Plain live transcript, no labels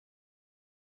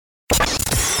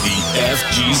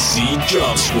FGC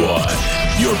Job Squad,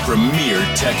 your premier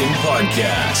Tekken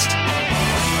podcast.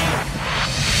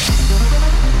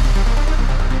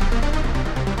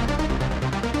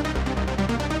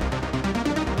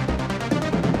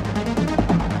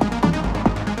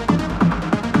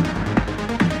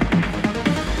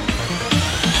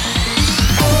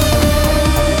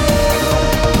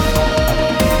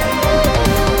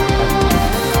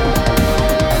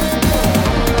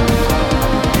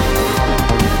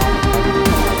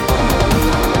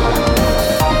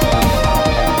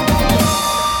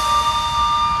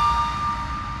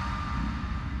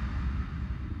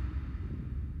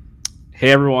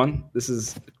 Hey everyone, this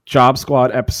is Job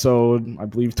Squad episode, I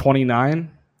believe 29.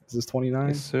 Is this 29?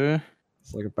 Yes, sir.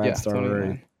 It's like a bad start 29.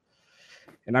 already.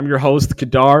 And I'm your host,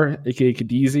 Kadar, aka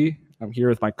Kadizi. I'm here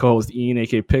with my co-host Ian,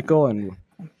 aka Pickle, and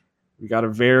we got a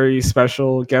very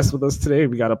special guest with us today.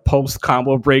 We got a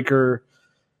post-combo breaker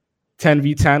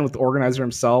 10v10 with the organizer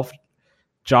himself,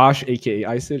 Josh, aka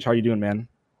Icege. How you doing, man?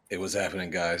 It was happening,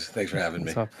 guys. Thanks for having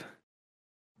me. What's up?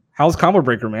 How's combo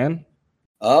breaker, man?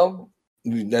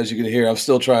 As you can hear, I'm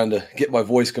still trying to get my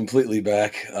voice completely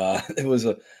back. It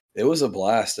was a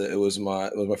blast. It was my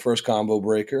first combo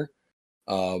breaker.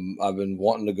 I've been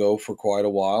wanting to go for quite a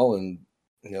while, and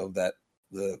that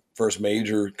the first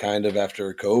major kind of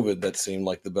after COVID that seemed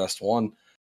like the best one,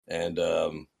 and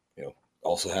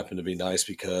also happened to be nice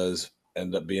because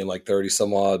ended up being like 30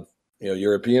 some odd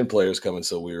European players coming,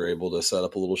 so we were able to set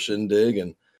up a little shindig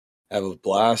and have a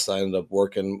blast. I ended up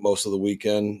working most of the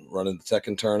weekend, running the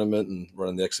Tekken tournament and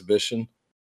running the exhibition.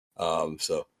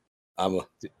 So I'm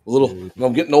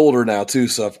I'm getting older now too,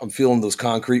 so I'm feeling those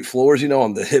concrete floors,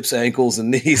 on the hips, ankles,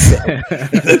 and knees.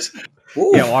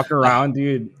 So, yeah, walk around,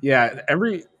 dude. Yeah,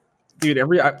 every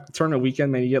tournament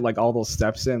weekend, man, you get like all those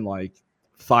steps in, like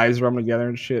thighs rubbing together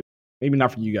and shit. Maybe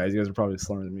not for you guys. You guys are probably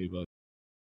slower than me, but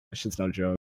that shit's no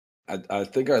joke. I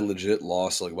think I legit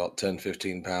lost like about 10,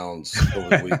 15 pounds over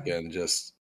the weekend,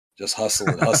 just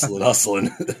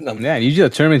hustling. Yeah, usually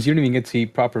at tournaments you don't even get to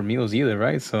eat proper meals either,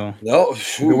 right? So no,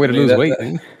 good way to lose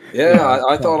weight. Yeah,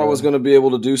 I thought I was going to be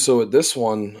able to do so at this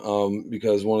one,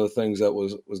 because one of the things that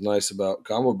was nice about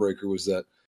Combo Breaker was that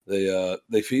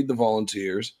they feed the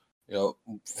volunteers. Been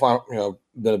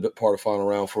a bit part of Final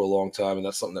Round for a long time, and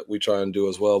that's something that we try and do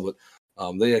as well. But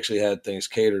they actually had things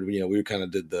catered. We kind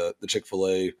of did the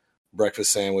Chick-fil-A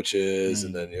breakfast sandwiches,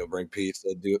 and then bring pizza,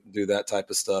 do that type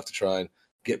of stuff to try and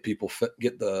get people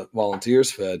get the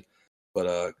volunteers fed.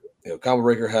 But Combo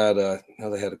Breaker had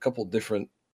they had a couple different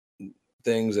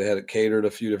things. They had it catered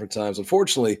a few different times.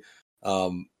 Unfortunately,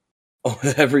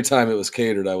 every time it was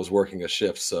catered, I was working a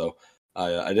shift, so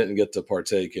I didn't get to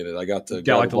partake in it. I got to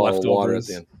grab a bottle of water at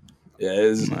the end. Yeah,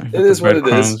 it is what it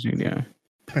is. Yeah.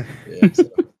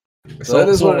 So that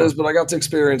is what it is, but I got to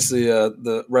experience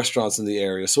the restaurants in the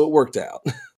area, so it worked out.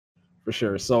 For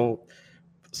sure. So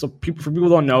for people who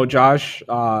don't know, Josh,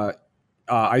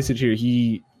 Icege here,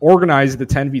 he organized the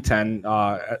 10v10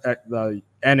 at the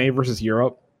NA versus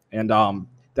Europe, and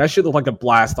that shit looked like a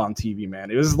blast on TV, man.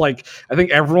 It was like, I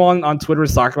think everyone on Twitter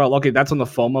was talking about, okay, that's when the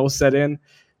FOMO set in,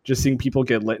 just seeing people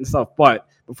get lit and stuff. But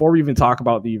before we even talk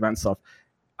about the event stuff,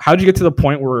 how did you get to the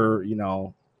point where,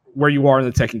 where you are in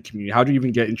the Tekken community? How do you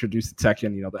even get introduced to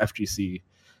Tekken, the FGC?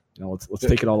 Let's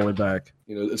take it all the way back.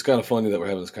 It's kind of funny that we're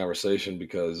having this conversation,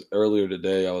 because earlier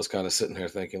today I was kind of sitting here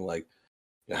thinking, like,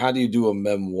 how do you do a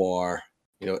memoir,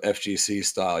 FGC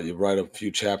style? You write a few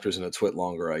chapters and a twit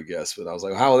longer, I guess. But I was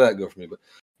like, how would that go for me? But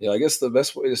I guess the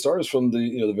best way to start is from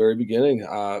the very beginning.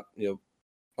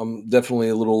 I'm definitely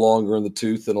a little longer in the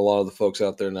tooth than a lot of the folks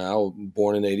out there now.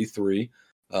 Born in '83.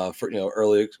 For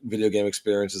early video game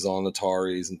experiences on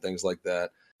Ataris and things like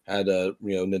that. Had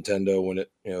Nintendo when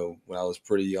I was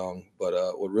pretty young. But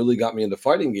what really got me into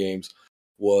fighting games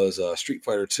was Street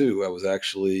Fighter 2. I was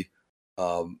actually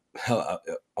I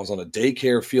was on a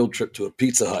daycare field trip to a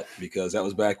Pizza Hut, because that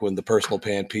was back when the personal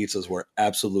pan pizzas were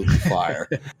absolutely fire.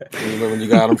 Remember when you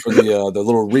got them for the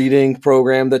little reading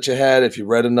program that you had? If you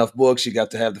read enough books, you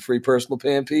got to have the free personal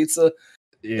pan pizza.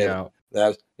 Yeah, and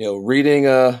that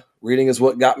reading is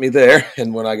what got me there.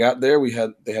 And when I got there,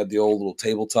 they had the old little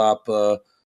tabletop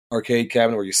arcade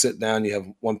cabinet where you sit down, you have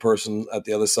one person at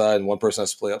the other side and one person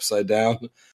has to play upside down.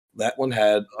 That one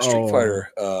had Street Fighter,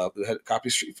 had a copy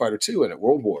of Street Fighter 2 in it,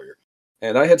 World Warrior.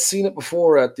 And I had seen it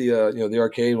before at the the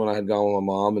arcade when I had gone with my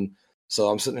mom, and so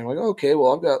I'm sitting there like, okay,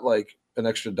 well, I've got like an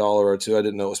extra $1 or $2. I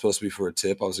didn't know it was supposed to be for a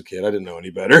tip. I was a kid. I didn't know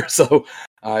any better. So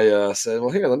I said,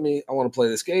 well, here, I want to play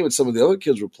this game. And some of the other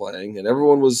kids were playing, and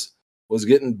everyone was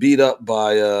getting beat up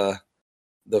by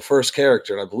the first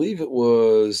character. And I believe it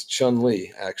was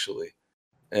Chun-Li, actually.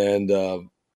 And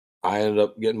I ended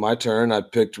up getting my turn. I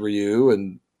picked Ryu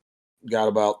and got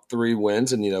about 3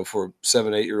 wins. And, for a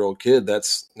 7, 8-year-old kid,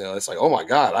 that's, it's like, oh my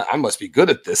God, I must be good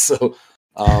at this. So,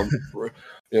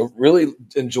 really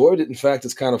enjoyed it. In fact,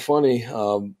 it's kind of funny.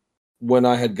 When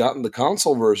I had gotten the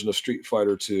console version of Street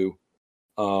Fighter 2,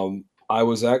 I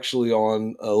was actually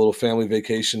on a little family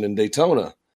vacation in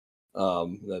Daytona.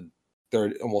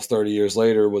 Almost 30 years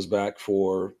later, was back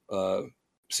for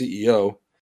CEO.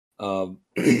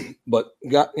 But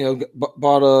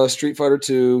bought a Street Fighter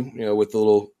 2, with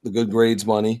the good grades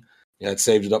money. I'd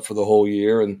saved it up for the whole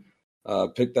year and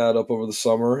picked that up over the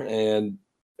summer. And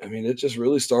I mean, it just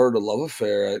really started a love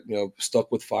affair. I,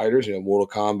 stuck with fighters, Mortal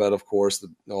Kombat, of course,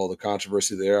 all the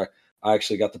controversy there. I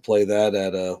actually got to play that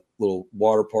at a little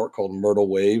water park called Myrtle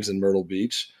Waves in Myrtle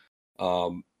Beach.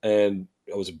 And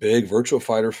I was a big Virtua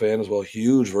Fighter fan as well,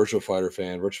 huge Virtua Fighter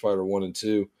fan, Virtua Fighter 1 and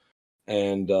 2.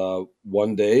 And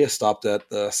one day I stopped at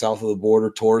the south of the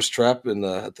border tourist trap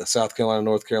at the South Carolina,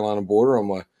 North Carolina border on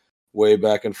my way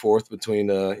back and forth between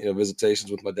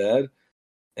visitations with my dad.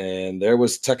 And there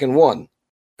was Tekken 1.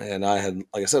 And I had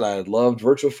loved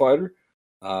Virtua Fighter.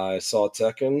 I saw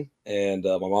Tekken, and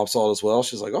my mom saw it as well.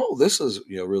 She's like, "Oh, this is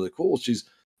really cool." She's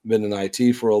been in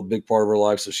IT for a big part of her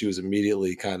life, so she was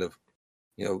immediately kind of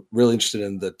really interested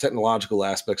in the technological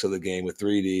aspects of the game with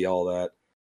 3D, all that.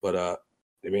 But I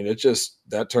mean,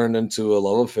 that turned into a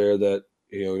love affair that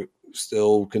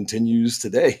still continues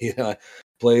today. I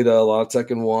played a lot of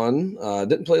Tekken 1.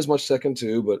 Didn't play as much Tekken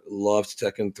 2, but loved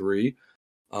Tekken 3.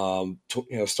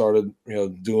 Started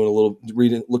doing a little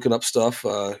reading, looking up stuff.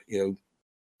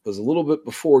 Was a little bit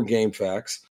before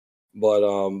GameFAQs, but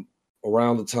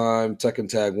around the time Tekken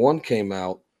Tag 1 came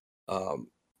out,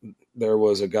 there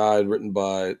was a guide written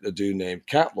by a dude named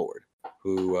Cat Lord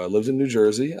who lives in New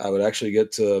Jersey. I would actually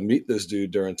get to meet this dude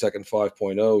during Tekken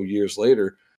 5.0 years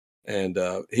later, and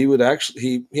he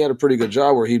had a pretty good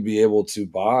job where he'd be able to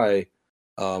buy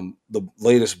the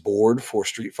latest board for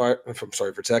for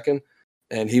Tekken.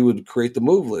 And he would create the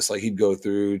move list. Like he'd go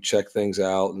through, check things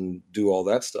out, and do all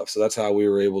that stuff. So that's how we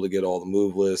were able to get all the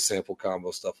move lists, sample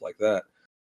combo stuff like that.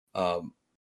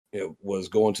 Was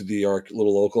going to the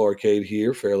little local arcade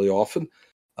here fairly often.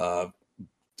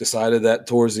 Decided that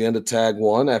towards the end of Tag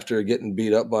 1, after getting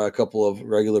beat up by a couple of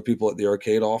regular people at the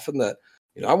arcade often, that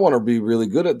I want to be really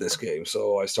good at this game.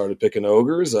 So I started picking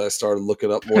ogres. I started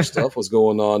looking up more stuff. Was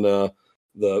going on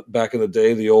the back in the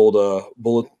day, the old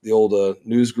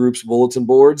news groups bulletin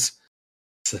boards,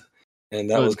 and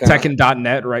that was kind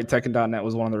Tekken.net, right? Tekken.net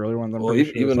was one of the earlier ones. Well,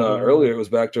 even earlier, it was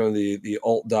back during the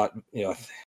alt dot. I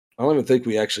don't even think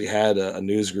we actually had a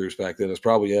news groups back then. It was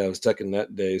probably it was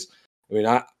Tekken.net days. I mean,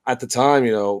 at the time,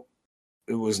 it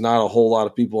was not a whole lot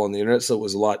of people on the internet, so it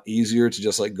was a lot easier to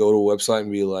just like go to a website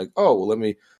and be like, oh, well, let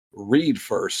me read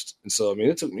first. And so, I mean,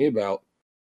 it took me about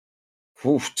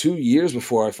 2 years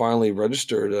before I finally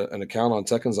registered an account on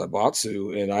Tekken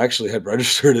Zaibatsu, and I actually had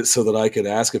registered it so that I could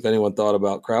ask if anyone thought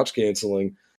about crouch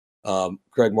canceling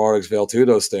Craig Marduk's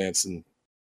Veltudo stance, and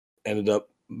ended up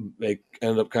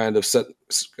kind of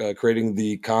creating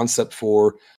the concept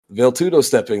for Veltudo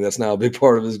stepping. That's now a big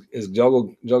part of his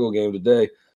juggle game today.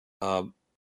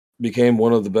 Became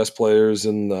one of the best players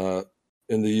in the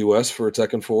U.S. for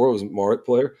Tekken 4. It was a Marduk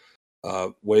player.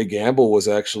 Wade Gamble was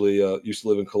actually used to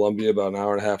live in Columbia, about an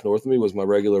hour and a half north of me, was my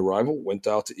regular rival. Went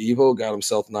out to Evo, got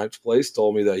himself ninth place,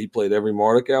 told me that he played every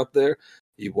Marduk out there.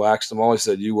 He waxed them all. He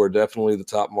said, you were definitely the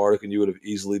top Marduk, and you would have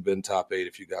easily been top 8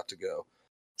 if you got to go.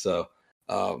 So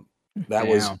that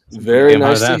was very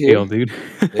nice to hear. Feel, dude?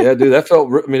 Yeah, dude, that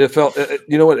felt, I mean, it felt,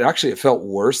 you know what, actually it felt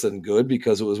worse than good,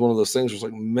 because it was one of those things where it's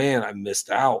like, man, I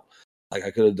missed out. Like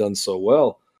I could have done so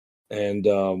well. And,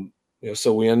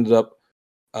 so we ended up,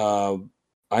 I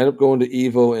ended up going to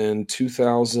Evo in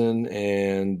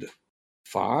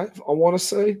 2005, I want to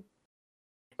say,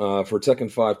 for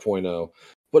Tekken 5.0.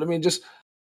 But I mean, just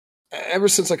ever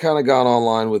since I kind of got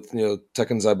online with,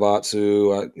 Tekken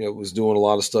Zaibatsu, I was doing a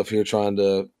lot of stuff here trying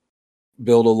to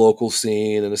build a local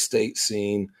scene and a state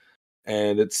scene.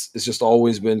 And it's just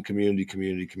always been community.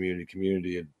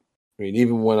 And I mean,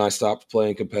 even when I stopped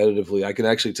playing competitively, I can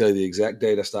actually tell you the exact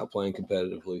date I stopped playing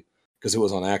competitively, because it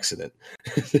was on accident.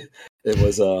 It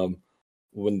was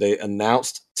when they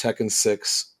announced Tekken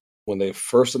 6, when they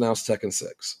first announced Tekken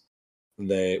 6.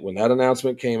 When that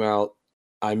announcement came out,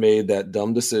 I made that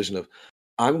dumb decision of,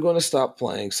 I'm going to stop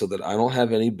playing so that I don't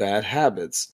have any bad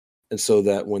habits, and so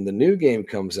that when the new game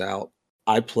comes out,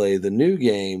 I play the new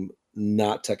game,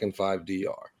 not Tekken 5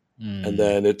 DR. And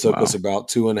then it took us about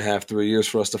 2.5, 3 years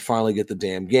for us to finally get the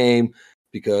damn game,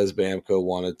 because Bamco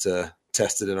wanted to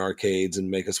test it in arcades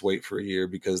and make us wait for a year,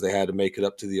 because they had to make it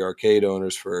up to the arcade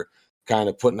owners for kind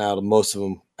of putting most of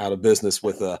them out of business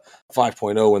with a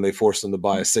 5.0 when they forced them to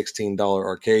buy a $16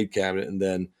 arcade cabinet and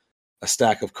then a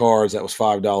stack of cards that was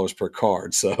 $5 per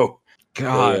card. So,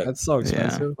 God, that's so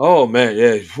expensive. Yeah. oh man,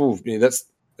 yeah, I mean, that's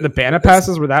The Bandit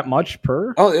passes were that much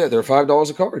per? Oh yeah, they're $5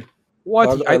 a card.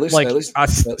 What? At least,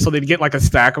 so they'd get like a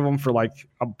stack of them for like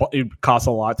it costs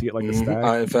a lot to get like a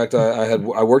stack. In fact, I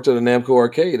worked at a Namco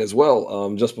arcade as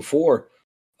well. Just before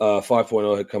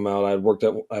 5.0 had come out, I had worked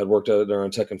at it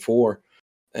during Tekken 4,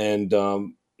 and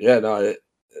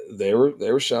they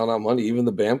were shelling out money. Even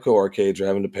the Bamco arcades are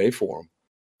having to pay for them.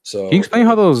 So can you explain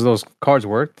how those cards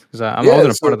worked? Because I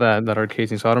wasn't a part of that arcade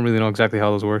scene, so I don't really know exactly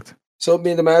how those worked. So I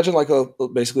mean, imagine like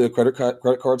basically a credit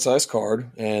card size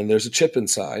card, and there's a chip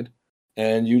inside,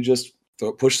 and you just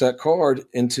push that card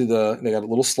into they got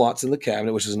little slots in the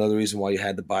cabinet, which is another reason why you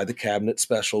had to buy the cabinet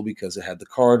special, because it had the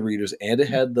card readers and it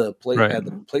had the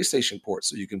PlayStation port,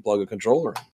 so you can plug a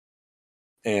controller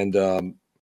in. And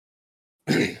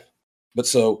but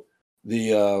so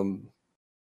the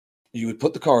you would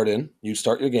put the card in, you'd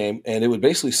start your game, and it would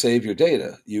basically save your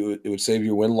data. It would save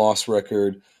your win-loss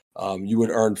record. You would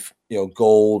earn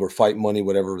gold or fight money,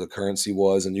 whatever the currency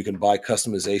was, and you can buy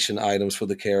customization items for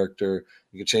the character.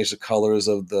 You can change the colors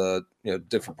of the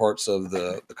different parts of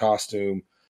the costume,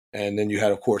 and then you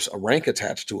had, of course, a rank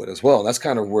attached to it as well. And that's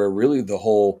kind of where really the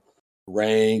whole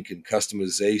rank and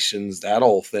customizations, that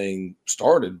whole thing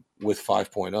started with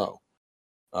 5.0.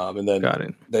 And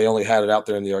then they only had it out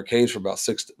there in the arcades for about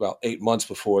 8 months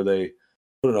before they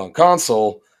put it on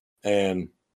console, and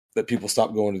that people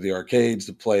stopped going to the arcades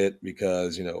to play it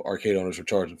because arcade owners were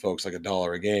charging folks like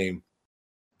 $1 a game.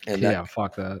 And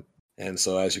fuck that. And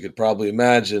so, as you could probably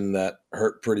imagine, that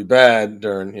hurt pretty bad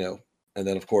during and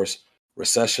then of course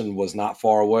recession was not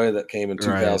far away. That came in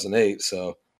 2008. Right.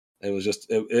 So it was just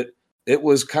it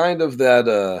was kind of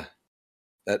that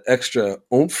extra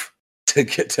oomph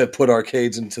to put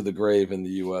arcades into the grave in the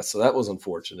U.S. So that was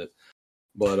unfortunate.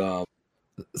 But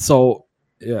so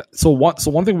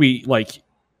one thing we like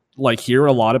hear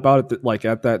a lot about it, like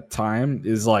at that time,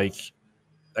 is like,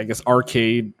 I guess,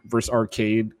 arcade versus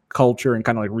arcade culture and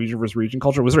kind of like region versus region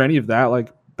culture. Was there any of that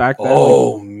like back then?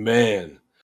 Oh man,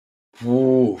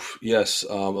 oof, yes.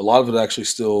 A lot of it actually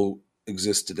still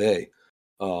exists today.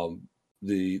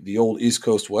 The old East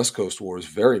Coast West Coast war is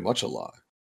very much alive.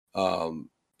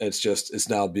 It's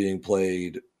now being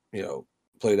played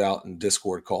out in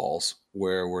Discord calls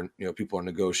where people are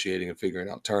negotiating and figuring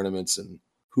out tournaments and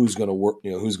who's going to work,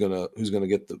 who's going to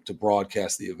get to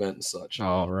broadcast the event and such.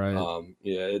 Oh, right.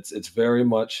 It's very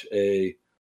much it's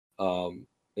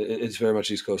very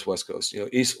much East Coast, West Coast.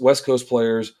 West Coast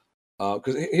players,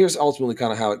 because here's ultimately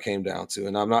kind of how it came down to,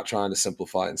 and I'm not trying to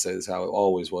simplify it and say this is how it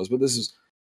always was, but this is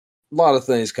a lot of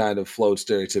things kind of flowed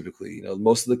stereotypically.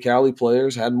 Most of the Cali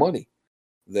players had money.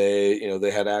 They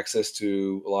had access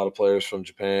to a lot of players from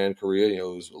Japan, Korea. It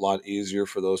was a lot easier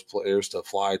for those players to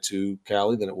fly to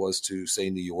Cali than it was to, say,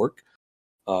 New York.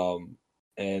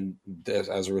 And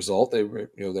as a result, they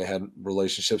had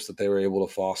relationships that they were able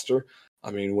to foster.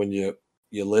 I mean, when you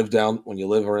live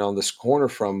around this corner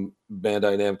from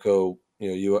Bandai Namco,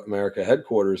 America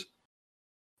headquarters,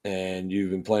 and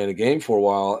you've been playing a game for a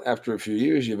while, after a few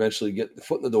years, you eventually get the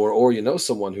foot in the door, or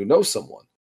someone who knows someone.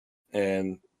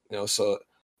 And so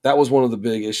that was one of the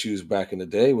big issues back in the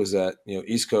day, was that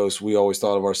East Coast, we always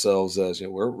thought of ourselves as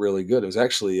we're really good. It was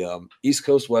actually East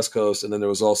Coast, West Coast, and then there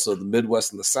was also the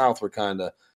Midwest and the South were kind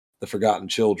of the forgotten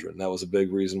children. That was a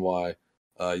big reason why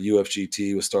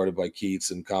UFGT was started by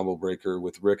Keats, and Combo Breaker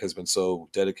with Rick has been so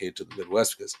dedicated to the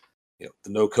Midwest, because the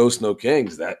No Coast, No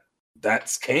Kings, that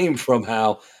came from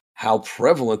how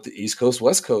prevalent the East Coast,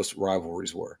 West Coast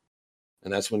rivalries were.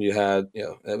 And that's when you had,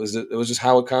 it was just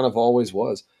how it kind of always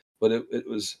was. But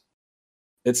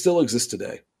it still exists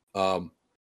today. I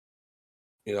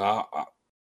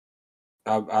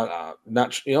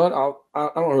don't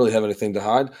really have anything to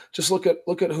hide. Just look at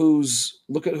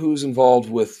who's involved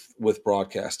with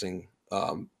broadcasting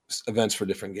events for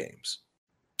different games.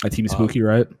 Team Spooky,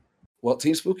 right? Well,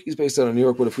 Team Spooky is based out of New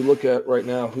York, but if we look at right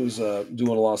now who's doing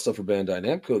a lot of stuff for Bandai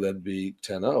Namco, that'd be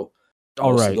 10-0.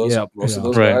 Most of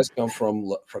those guys come from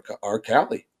our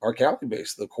Cali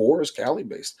base. The core is Cali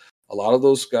based. A lot of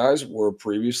those guys were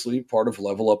previously part of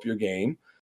Level Up Your Game,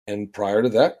 and prior to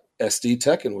that, SD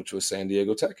Tekken, which was San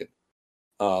Diego Tekken.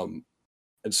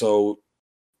 And so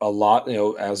a lot,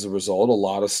 as a result, a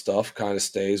lot of stuff kind of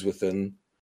stays within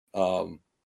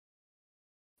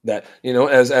that,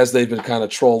 as they've been kind of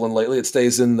trolling lately, it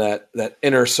stays in that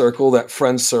inner circle, that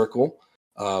friend circle.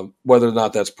 Whether or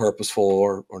not that's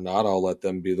purposeful or not, I'll let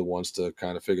them be the ones to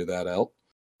kind of figure that out,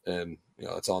 and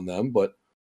it's on them. But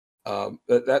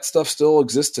That stuff still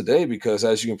exists today because,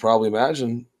 as you can probably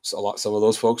imagine, some of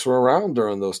those folks were around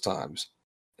during those times,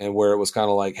 and where it was kind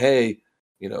of like, hey,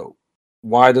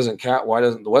 why doesn't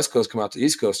the West Coast come out to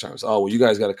East Coast tournaments? Oh, well, you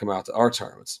guys got to come out to our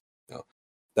tournaments.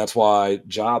 That's why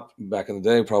Jop back in the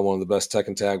day, probably one of the best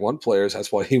Tekken Tag 1 players.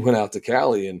 That's why he went out to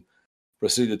Cali and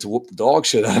proceeded to whoop the dog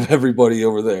shit out of everybody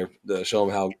over there to show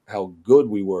them how good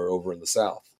we were over in the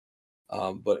South.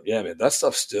 But yeah, man, that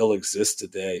stuff still exists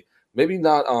today. Maybe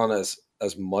not on as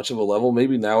much of a level.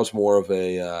 Maybe now it's more of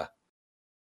a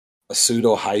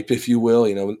pseudo hype, if you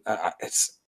will.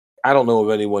 I don't know of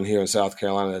anyone here in South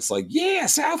Carolina that's like, yeah,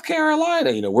 South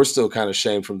Carolina. We're still kind of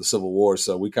shamed from the Civil War,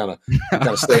 so we kind of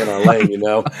stay in our lane.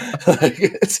 Like,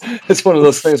 it's one of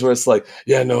those things where it's like,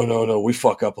 yeah, no, we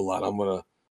fuck up a lot. I'm gonna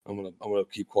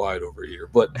keep quiet over here.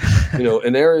 But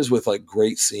in areas with like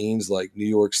great scenes like New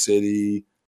York City,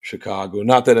 Chicago,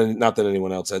 not that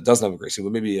anyone else that doesn't have a great scene,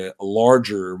 but maybe a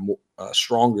larger,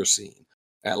 stronger scene,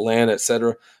 Atlanta,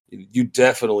 etc. You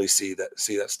definitely see that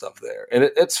stuff there, and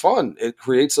it's fun. It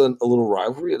creates a little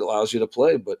rivalry. It allows you to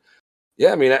play. But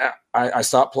yeah, I mean, I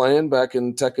stopped playing back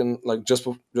in Tekken, like just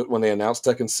when they announced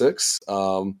Tekken 6,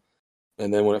 and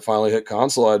then when it finally hit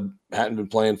console, I hadn't been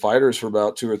playing fighters for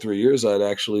about 2 or 3 years. I'd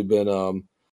actually been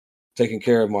taking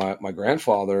care of my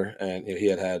grandfather, and he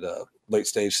had late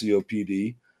stage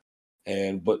COPD,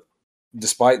 but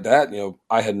despite that,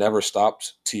 I had never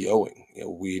stopped TOing.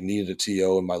 We needed a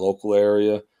TO in my local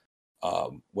area.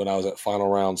 When I was at final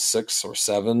round 6 or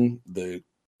 7, the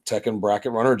Tekken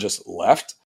bracket runner just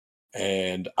left,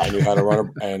 and I knew how to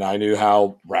run and I knew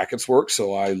how brackets work.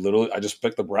 So I just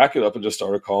picked the bracket up and just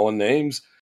started calling names,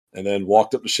 and then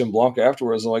walked up to Shin Blanc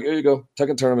afterwards. I'm like, here you go,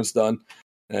 Tekken tournament's done.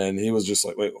 And he was just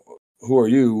like, wait, who are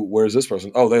you? Where's this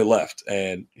person? Oh, they left.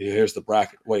 And here's the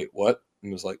bracket. Wait, what? And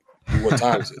he was like, what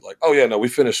time is it? Like, oh yeah, no, we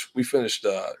finished we finished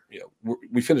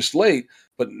late,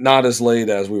 but not as late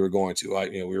as we were going to.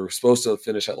 We were supposed to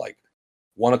finish at like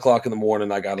 1:00 in the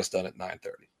morning. I got us done at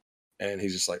 9:30. And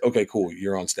he's just like, okay, cool,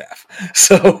 you're on staff.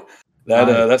 So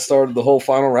that started the whole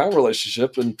final round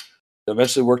relationship, and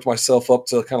eventually worked myself up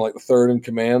to kind of like the third in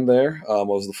command there. I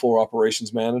was the floor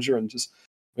operations manager, and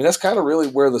that's kind of really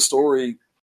where the story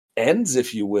ends,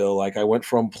 if you will. Like, I went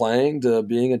from playing to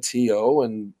being a TO,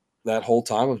 and that whole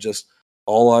time of just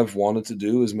all I've wanted to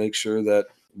do is make sure that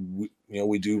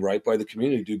we do right by the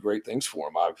community, do great things for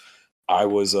them. I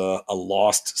was a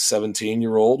lost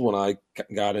 17-year-old when I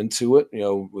got into it.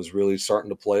 Was really starting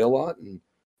to play a lot and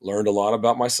learned a lot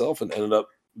about myself, and ended up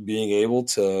being able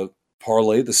to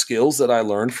parlay the skills that I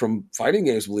learned from fighting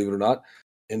games, believe it or not,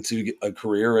 into a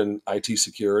career in IT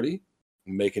security.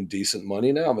 I'm making decent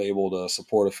money now. I'm able to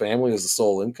support a family as the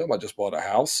sole income. I just bought a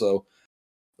house, so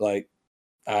like,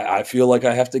 I feel like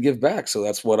I have to give back. So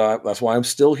that's why I'm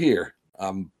still here.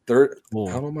 I'm third. Cool.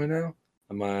 How old am I now?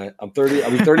 I'm 30.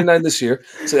 I'll be 39 this year.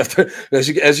 So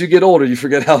as you get older, you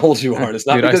forget how old you are. And it's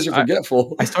not because you're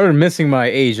forgetful. I started missing my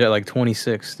age at like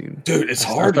 26, dude. Dude, it's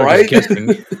hard, right?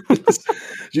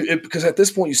 Because at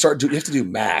this point you have to do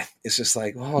math. It's just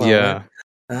like, hold on, right?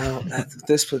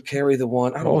 This would carry the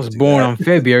one. I was born on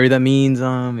February. That means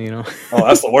Oh,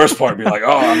 that's the worst part. Be like,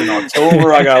 I'm in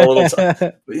October. I got a little time.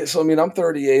 But yeah, so I'm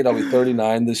 38. I'll be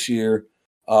 39 this year.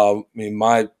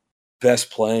 My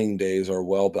best playing days are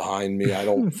well behind me. I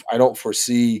don't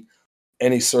foresee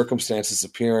any circumstances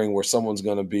appearing where someone's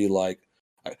going to be like,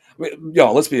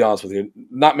 let's be honest with you.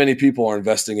 Not many people are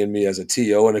investing in me as a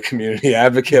TO and a community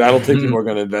advocate. I don't think people are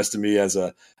going to invest in me as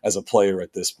a player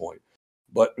at this point.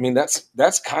 But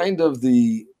that's kind of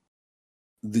the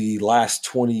last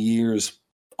 20 years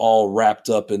all wrapped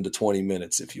up into 20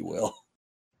 minutes, if you will.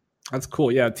 That's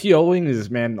cool. Yeah, TOing is,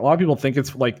 man, a lot of people think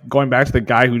it's like going back to the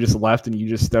guy who just left and you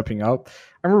just stepping up.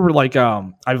 I remember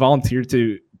I volunteered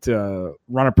to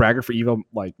run a bracket for Evo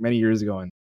like many years ago,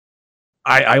 and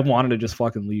I wanted to just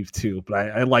fucking leave too, but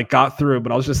I like got through it.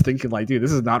 But I was just thinking like, dude,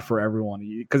 this is not for everyone,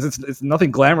 because it's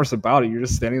nothing glamorous about it. You're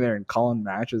just standing there and calling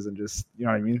matches and just, you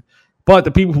know what I mean? But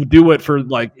the people who do it for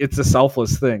like, it's a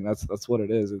selfless thing. That's what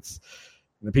it is. It's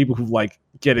the people who like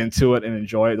get into it and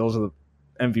enjoy it. Those are the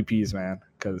MVPs, man.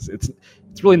 Because it's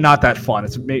really not that fun.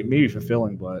 It's maybe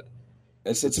fulfilling, but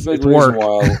it's a big reason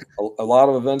why a lot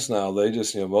of events now, they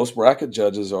just, most bracket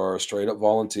judges are straight up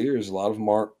volunteers. A lot of them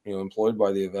aren't employed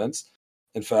by the events.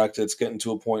 In fact, it's getting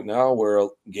to a point now where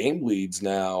game leads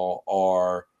now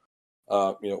are,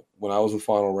 when I was in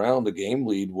final round, the game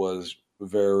lead was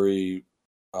very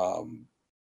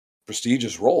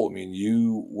prestigious role. I mean,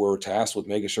 you were tasked with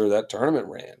making sure that tournament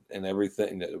ran and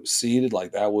everything, that it was seeded,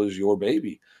 like that was your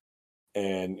baby.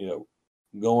 And,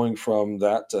 going from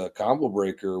that combo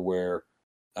breaker where,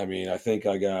 I think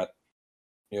I got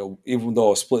even though I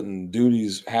was splitting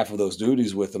duties, half of those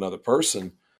duties with another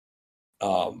person,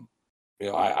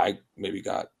 I maybe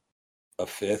got a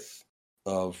fifth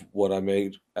of what I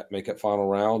make at final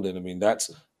round, and I mean that's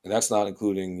not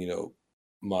including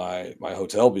my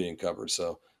hotel being covered.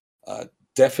 So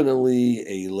definitely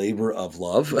a labor of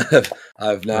love.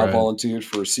 I've now Right. volunteered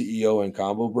for CEO and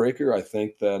combo breaker. I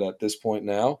think that at this point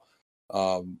now,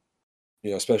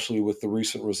 especially with the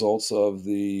recent results of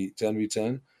the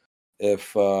 10v10,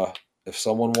 if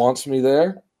someone wants me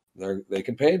there, they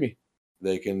can pay me.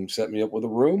 They can set me up with a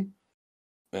room,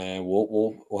 and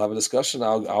we'll have a discussion.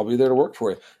 I'll be there to work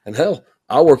for you. And hell,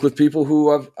 I'll work with people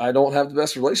who I don't have the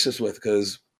best relationships with,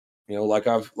 because like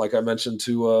I mentioned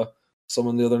to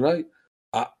someone the other night,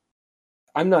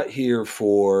 I'm not here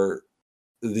for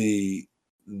the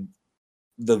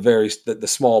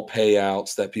small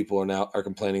payouts that people are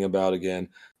complaining about again,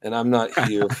 and I'm not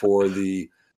here for the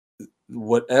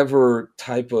whatever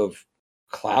type of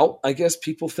clout I guess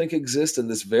people think exists in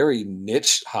this very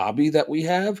niche hobby that we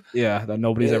have. Yeah, that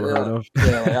nobody's ever heard of.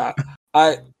 Yeah,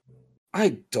 like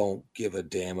I don't give a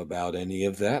damn about any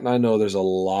of that, and I know there's a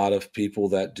lot of people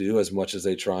that do, as much as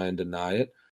they try and deny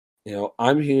it.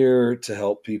 I'm here to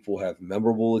help people have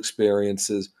memorable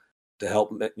experiences, to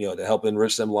help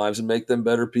enrich them lives and make them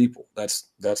better people. That's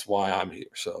why I'm here.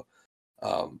 So,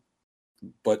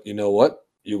 but you know what?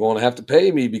 You're going to have to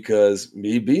pay me, because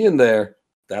me being there,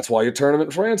 that's why your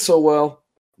tournament ran so well.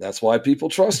 That's why people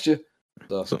trust you.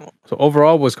 So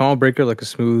overall, was Combo Breaker like a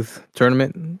smooth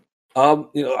tournament?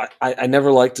 I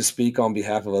never like to speak on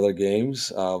behalf of other games.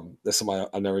 That's something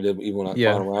I never did, even when I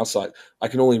final round. So I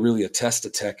can only really attest to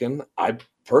Tekken. I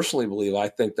personally I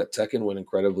think that Tekken went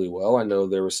incredibly well. I know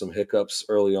there were some hiccups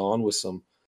early on with some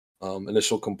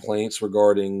initial complaints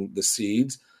regarding the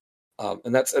seeds.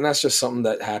 And that's just something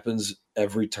that happens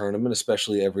every tournament,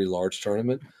 especially every large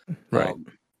tournament. Right.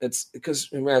 It's because,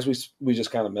 as we just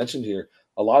kind of mentioned here,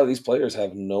 a lot of these players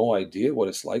have no idea what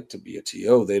it's like to be a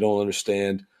TO. They don't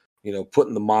understand,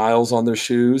 putting the miles on their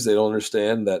shoes. They don't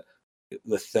understand that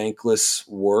the thankless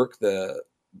work,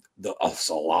 it's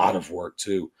a lot of work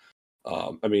too.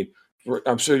 I'm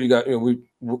sure you got,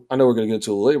 I know we're going to get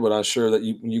into it later, but I'm sure that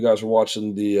you guys were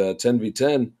watching the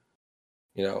 10v10,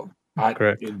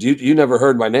 Correct. You never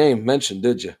heard my name mentioned,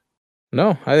 did you?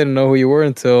 No, I didn't know who you were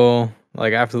until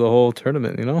like after the whole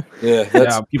tournament.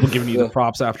 Yeah, people giving you the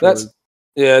props afterwards.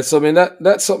 So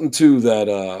that's something too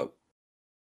that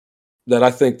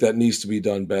I think that needs to be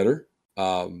done better.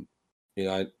 I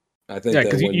think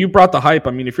because you brought the hype.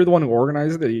 I mean, if you're the one who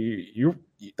organized it, you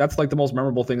that's like the most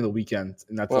memorable thing of the weekend,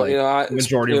 and that's the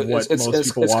majority of what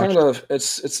most people watch.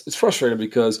 It's frustrating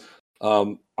because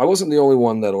I wasn't the only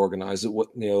one that organized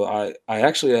it. I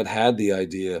actually had the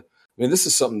idea. I mean, this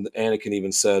is something that Anakin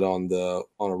even said on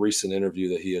a recent interview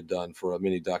that he had done for a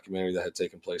mini documentary that had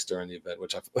taken place during the event,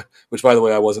 which by the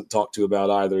way I wasn't talked to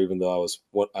about either, even though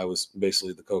I was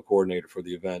basically the co-coordinator for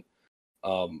the event.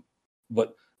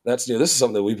 But this is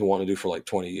something that we've been wanting to do for like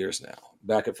 20 years now.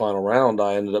 Back at final round,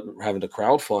 I ended up having to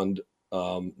crowdfund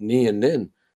Ni and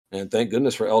Nin. And thank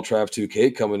goodness for LTRAV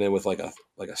 2K coming in with like a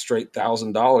straight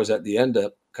 $1,000 at the end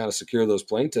to kind of secure those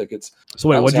plane tickets. So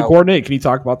wait, what did you coordinate? Can you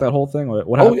talk about that whole thing?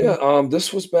 What happened? Yeah,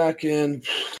 this was back in,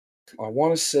 I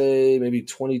want to say maybe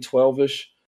 2012ish.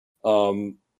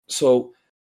 So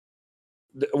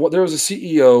there was a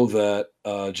CEO that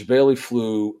Jabali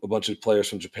flew a bunch of players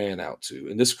from Japan out to,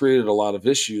 and this created a lot of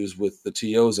issues with the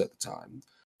TOs at the time.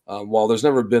 While there's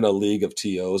never been a league of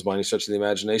TOs by any stretch of the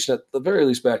imagination, at the very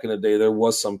least back in the day, there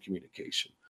was some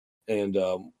communication. And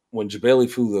when Jabali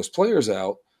flew those players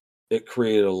out, it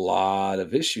created a lot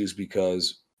of issues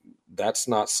because that's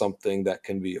not something that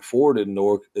can be afforded,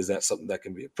 nor is that something that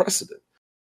can be a precedent.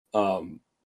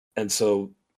 And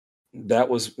so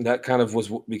that kind of was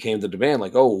what became the demand.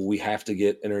 Like, we have to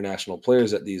get international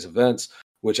players at these events,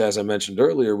 which, as I mentioned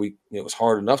earlier, it was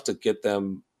hard enough to get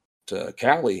them to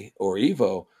Cali or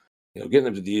Evo. Getting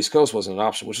them to the East Coast wasn't an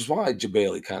option, which is why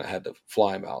Jabali kind of had to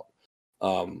fly him out.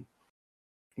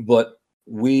 But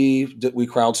we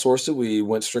crowdsourced it. We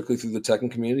went strictly through the Tekken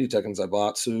community, Tekken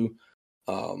Zaibatsu.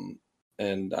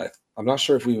 And I'm not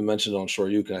sure if we even mentioned it on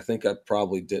Shoryuken. I think I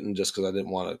probably didn't, just because I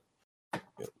didn't want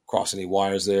to cross any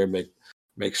wires there,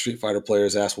 make Street Fighter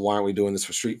players ask, well, why aren't we doing this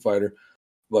for Street Fighter?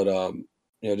 But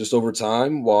just over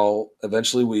time, while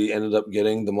eventually we ended up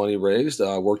getting the money raised,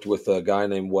 I worked with a guy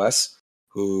named Wes,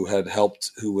 who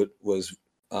was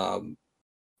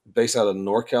based out of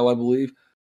NorCal, I believe.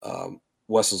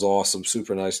 Wes was awesome,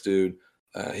 super nice dude.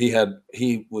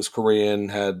 He was Korean,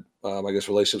 had I guess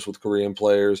relationships with Korean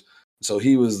players, so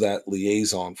he was that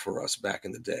liaison for us back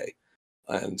in the day.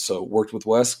 And so worked with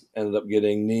Wes, ended up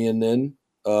getting Ni and Nin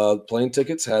plane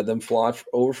tickets, had them fly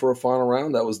over for a final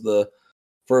round. That was the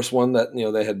first one that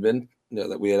they had been,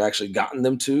 that we had actually gotten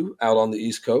them to out on the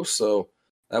East Coast. So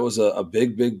that was a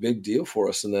big deal for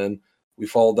us. And then we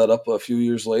followed that up a few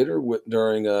years later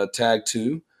during Tag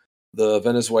 2. The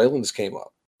Venezuelans came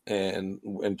up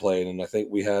and played, and I think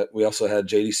we also had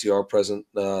JDCR present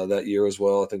that year as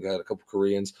well. I think I had a couple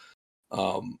Koreans,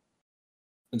 and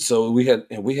so we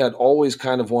had always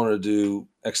kind of wanted to do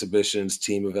exhibitions,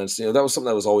 team events. That was something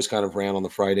that was always kind of ran on the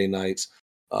Friday nights,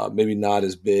 maybe not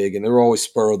as big, and they were always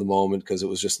spur of the moment because it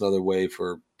was just another way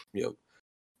for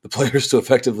the players to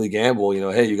effectively gamble.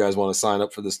 Hey, you guys want to sign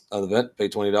up for this event? Pay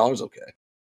 $20,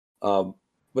 okay.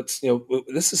 But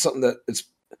this is something that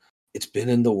it's been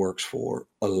in the works for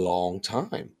a long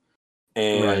time,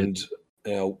 and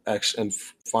and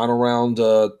final round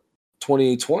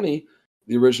 2020.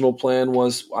 The original plan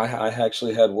was I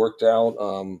actually had worked out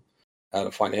had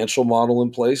a financial model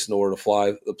in place in order to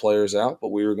fly the players out, but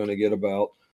we were going to get about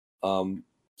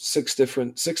 6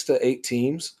 to 8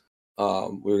 teams. We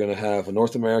were going to have a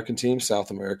North American team,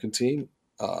 South American team,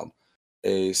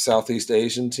 a Southeast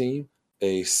Asian team,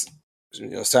 a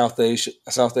South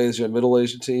Asia, Middle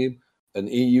Asia team, an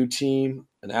EU team,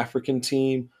 an African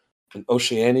team, an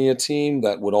Oceania team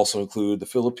that would also include the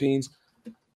Philippines,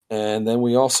 and then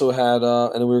we also had,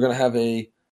 and then we were going to have a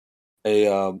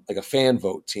fan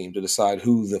vote team to decide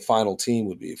who the final team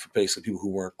would be for basically people who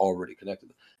weren't already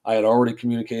connected. I had already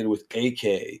communicated with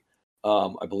AK.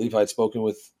 I believe I had spoken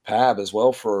with Pab as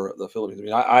well for the Philippines. I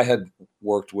mean, I had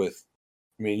worked with,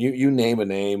 you name a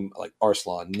name like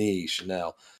Arslan, Nee,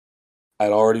 Chanel. I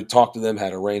had already talked to them,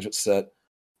 had arrangements set,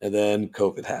 and then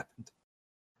COVID happened.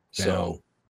 Damn. So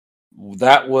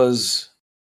that was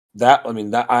that. I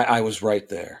mean, I was right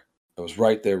there. I was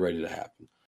right there, ready to happen.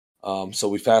 So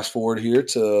we fast forward here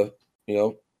to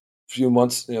a few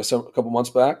months, a couple months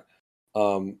back.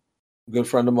 Good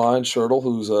friend of mine, Shertle,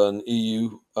 who's an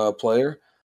EU player,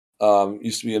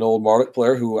 used to be an old Marduk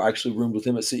player who actually roomed with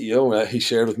him at CEO, and he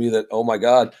shared with me that, oh my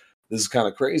God, this is kind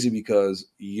of crazy because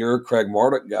your Craig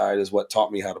Marduk guide is what taught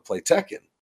me how to play Tekken.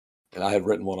 And I had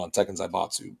written one on Tekken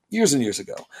Zaibatsu years and years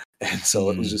ago. And so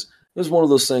it was one of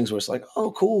those things where it's like,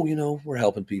 oh, cool, we're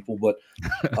helping people. But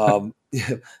so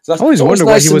I always wondered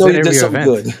why he was at every event.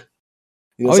 Good.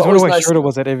 I always wondered why Shertle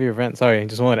was at every event. Sorry,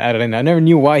 just wanted to add it in. I never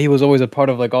knew why he was always a part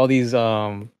of like all these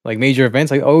like major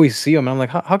events. I always see him, and I'm like,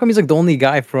 how come he's like the only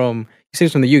guy from? You say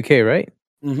he's from the UK, right?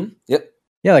 Mm-hmm. Yep.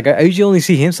 Yeah, like I usually only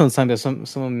see him sometimes at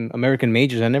some American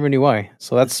majors. I never knew why.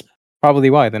 So that's probably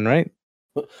why then, right?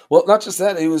 Well, not just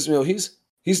that. He was,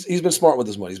 he's been smart with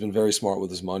his money. He's been very smart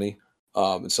with his money,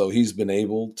 and so he's been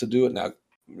able to do it. Now,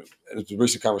 the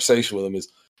recent conversation with him is,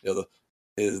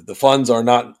 the funds are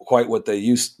not quite what they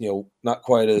used. Not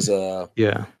quite as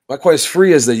not quite as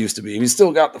free as they used to be. He's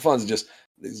still got the funds.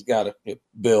 He's got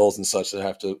bills and such that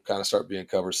have to kind of start being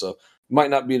covered. So might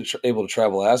not be able to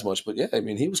travel as much. But yeah,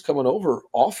 he was coming over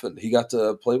often. He got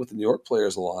to play with the New York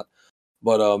players a lot.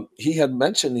 But he had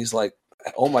mentioned, he's like,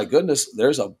 oh my goodness,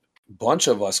 there's a bunch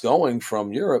of us going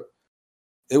from Europe.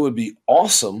 It would be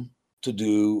awesome to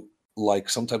do like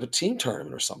some type of team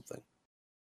tournament or something.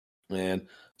 And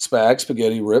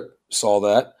Spaghetti Rip saw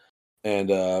that and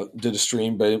did a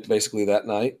stream basically that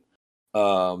night.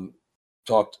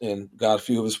 Talked and got a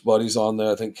few of his buddies on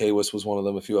there. I think Kwis was one of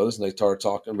them, a few others, and they started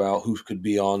talking about who could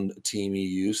be on Team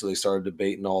EU. So they started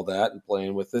debating all that and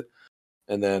playing with it.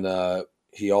 And then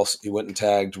he went and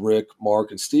tagged Rick,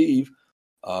 Mark, and Steve.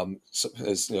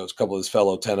 As a couple of his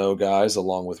fellow 10-0 guys,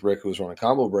 along with Rick, who was running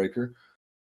Combo Breaker,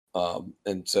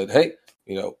 and said, "Hey,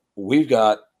 we've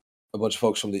got a bunch of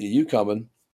folks from the EU coming.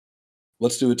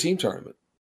 Let's do a team tournament."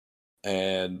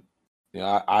 And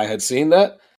I had seen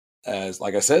that, as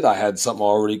like I said, I had something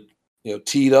already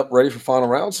teed up, ready for final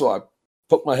round. So I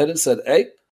poked my head and said, "Hey,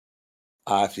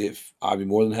 I'd be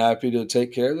more than happy to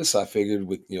take care of this." I figured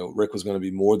with Rick was going to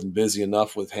be more than busy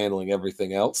enough with handling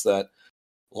everything else that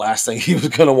last thing he was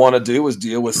going to want to do was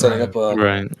deal with setting up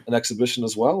an exhibition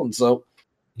as well. And so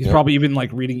he's probably even like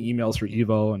reading emails for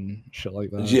Evo and shit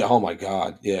like that. Yeah. Oh my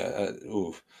God. Yeah.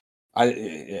 Oof.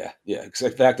 Yeah. In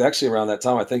fact, actually around that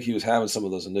time, I think he was having some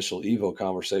of those initial Evo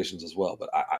conversations as well, but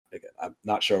I'm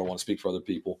not sure I want to speak for other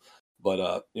people,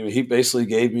 but he basically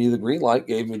gave me the green light,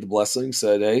 gave me the blessing,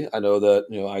 said, "Hey, I know that,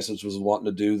 Icege was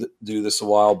wanting to do this a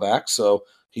while back, so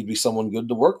he'd be someone good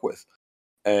to work with."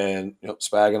 And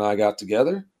Spag and I got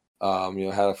together,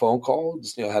 had a phone call,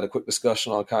 just had a quick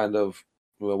discussion on kind of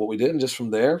what we did, and just from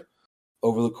there,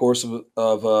 over the course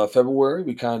of February,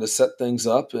 we kind of set things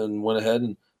up and went ahead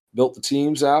and built the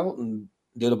teams out and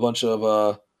did a bunch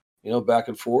of back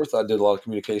and forth. I did a lot of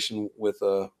communication with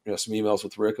some emails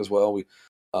with Rick as well. We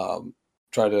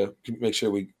try to make sure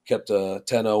we kept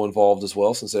 10-0 involved as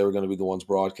well, since they were going to be the ones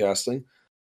broadcasting.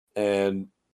 And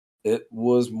it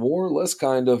was more or less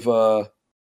kind of,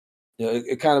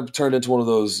 it kind of turned into one of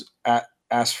those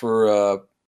ask for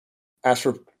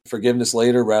forgiveness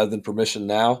later rather than permission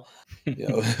now.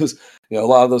 It was, a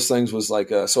lot of those things was like,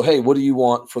 so, hey, what do you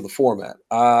want for the format?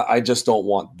 I just don't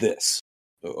want this.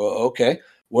 Okay.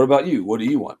 What about you? What do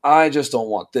you want? I just don't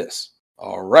want this.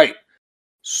 All right.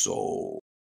 So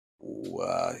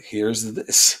here's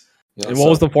this. And what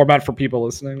was the format for people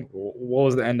listening? What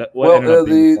was the end?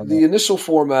 The initial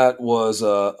format was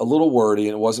a little wordy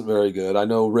and it wasn't very good. I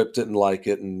know Rip didn't like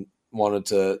it and wanted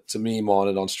to meme on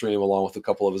it on stream along with a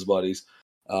couple of his buddies.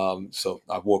 So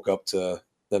I woke up to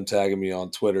them tagging me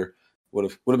on Twitter. Would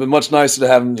have been much nicer to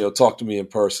have them, talk to me in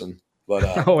person.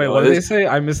 But what did they say?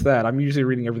 I missed that. I'm usually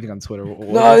reading everything on Twitter.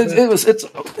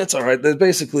 It's all right.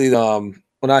 Basically,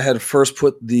 when I had first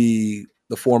put the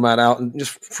format out, and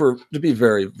just to be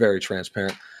very, very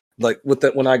transparent, like with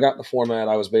that, when I got the format,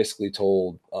 I was basically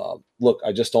told, look,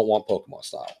 I just don't want Pokemon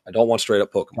style. I don't want straight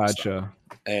up Pokemon style.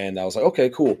 And I was like, okay,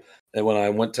 cool. And when I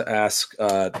went to ask,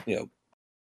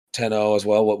 10-0 as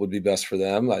well, what would be best for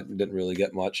them, I didn't really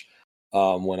get much.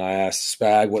 When I asked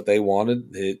Spag what they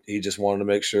wanted, he just wanted to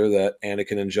make sure that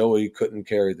Anakin and Joey couldn't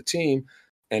carry the team.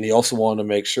 And he also wanted to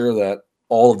make sure that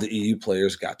all of the EU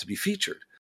players got to be featured.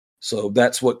 So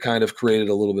that's what kind of created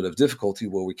a little bit of difficulty,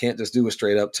 where we can't just do a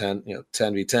straight up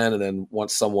 10v10. And then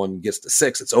once someone gets to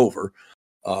 6, it's over.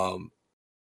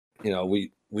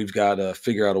 We've got to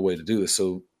figure out a way to do this.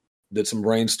 So did some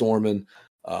brainstorming.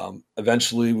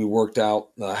 Eventually we worked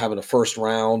out having a first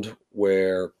round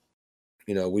where,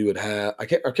 we would have, I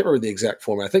can't remember the exact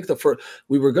format. I think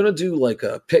we were going to do like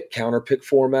a pick counter pick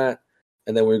format,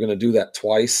 and then we were going to do that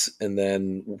twice. And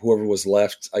then whoever was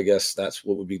left, I guess that's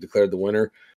what would be declared the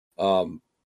winner.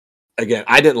 Again,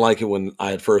 I didn't like it when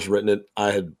I had first written it.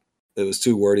 It was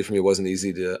too wordy for me. It wasn't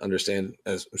easy to understand,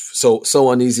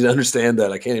 so uneasy to understand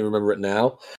that I can't even remember it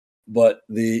now. But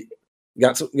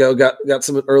got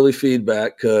some early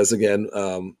feedback because again,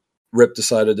 Rip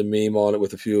decided to meme on it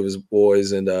with a few of his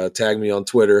boys and tag me on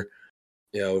Twitter,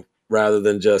 rather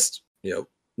than just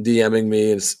DMing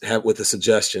me and with a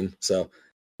suggestion. So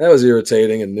that was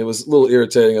irritating, and it was a little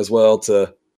irritating as well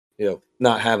to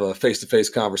not have a face-to-face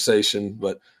conversation.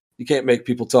 But you can't make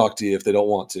people talk to you if they don't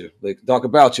want to. They can talk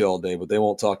about you all day, but they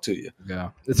won't talk to you. Yeah,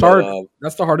 it's hard.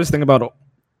 That's the hardest thing about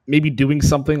maybe doing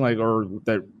something or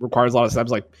that requires a lot of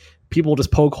steps. Like people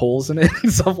just poke holes in it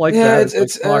and stuff like that.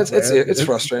 It's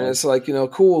frustrating. It's like,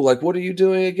 cool. Like, what are you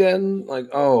doing again? Like,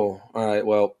 oh, all right.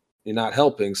 Well, you're not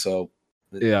helping. So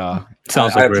yeah,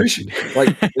 sounds I appreciate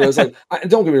it's like,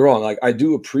 don't get me wrong. Like I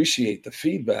do appreciate the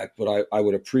feedback, but I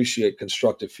would appreciate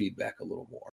constructive feedback a little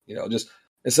more, just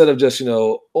instead of just, oi,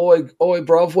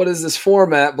 bruv, what is this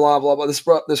format? Blah, blah, blah.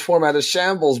 This format is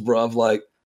shambles, bruv. Like,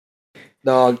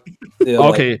 no.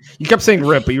 Okay, you kept saying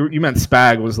Rip, but you meant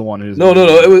Spag was the one who's no.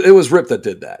 It was Rip that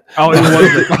did that. Oh, it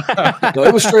was no,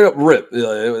 it was straight up Rip.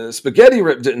 Spaghetti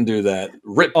Rip didn't do that.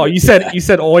 Rip. Oh, you said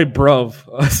oi, bruv.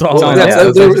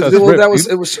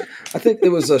 It was. I think it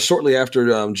was shortly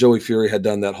after Joey Fury had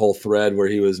done that whole thread where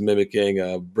he was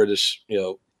mimicking British,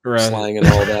 slang and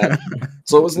all that.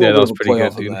 So it was a little bit of a play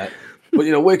off of that.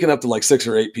 But waking up to like 6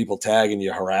 or 8 people tagging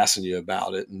you, harassing you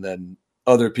about it, and then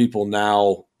other people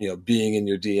now, being in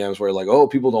your DMs where like, oh,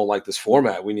 people don't like this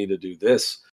format. We need to do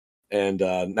this. And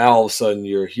now all of a sudden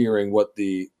you're hearing what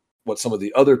some of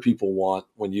the other people want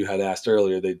when you had asked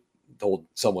earlier. They told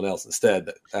someone else instead.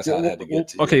 That's how I had to get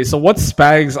to you. Okay, so what's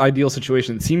Spag's ideal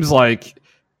situation? It seems like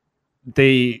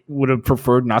they would have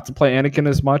preferred not to play Anakin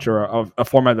as much, or a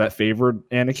format that favored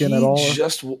Anakin at all.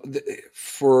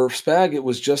 For Spag, it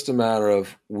was just a matter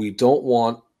of, we don't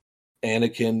want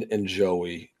Anakin and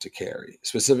Joey to carry,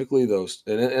 specifically those,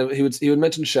 and he would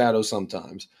mention Shadow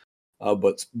sometimes,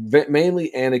 but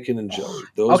mainly Anakin and Joey.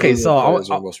 Those are the players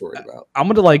I'm most worried about. I'm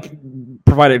going to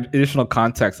provide additional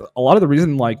context. A lot of the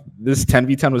reason this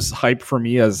 10v10 was hyped for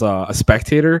me as a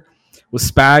spectator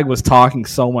was Spag was talking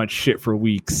so much shit for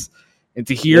weeks, and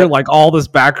to hear all this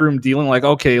backroom dealing,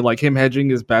 him hedging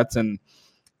his bets and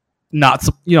not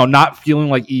feeling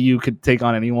like EU could take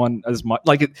on anyone as much.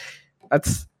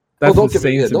 That's don't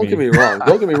get me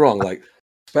wrong. Like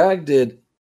Spag did,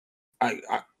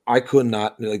 I could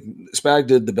not. Spag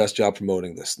did the best job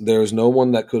promoting this. There's no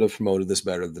one that could have promoted this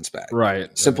better than Spag.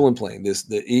 Right. Simple and plain.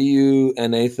 The EU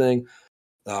NA thing.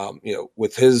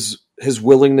 With his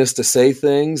willingness to say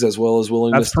things as well as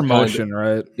willingness. That's promotion,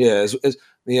 right? Yeah.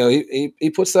 He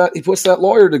puts that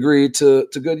lawyer degree to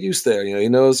good use there. He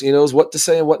knows what to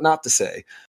say and what not to say.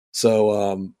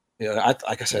 So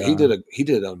Like I said, he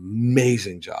did an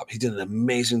amazing job. He did an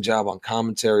amazing job on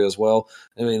commentary as well.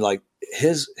 I mean, like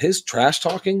his trash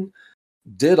talking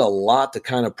did a lot to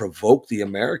kind of provoke the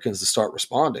Americans to start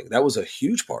responding. That was a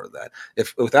huge part of that.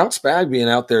 If without Spag being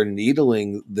out there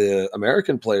needling the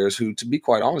American players, who, to be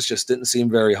quite honest, just didn't seem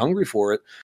very hungry for it,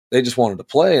 they just wanted to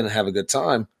play and have a good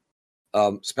time.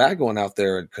 Spag going out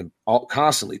there and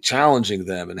constantly challenging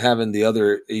them and having the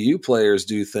other EU players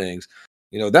do things.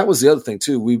 That was the other thing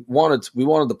too. We wanted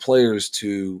the players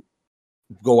to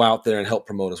go out there and help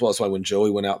promote as well. That's why when Joey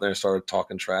went out there and started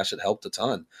talking trash, it helped a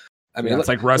ton. I mean, it's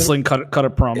like wrestling. Cut a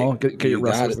promo. Get your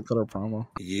wrestlers to cut a promo.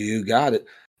 You got it.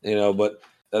 But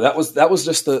that was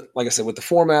just like I said, with the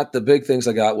format. The big things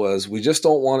I got was we just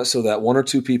don't want it so that one or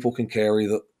two people can carry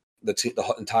the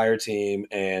entire team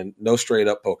and no straight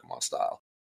up Pokemon style.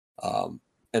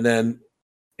 And then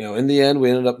in the end, we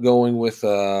ended up going with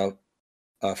I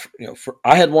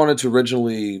had wanted to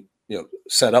originally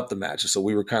set up the matches, so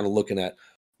we were kind of looking at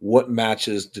what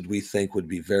matches did we think would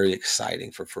be very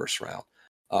exciting for first round.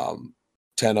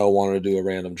 10-0 wanted to do a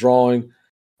random drawing.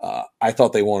 I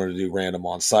thought they wanted to do random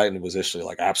on site, and it was initially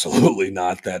like, absolutely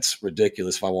not. That's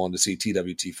ridiculous. If I wanted to see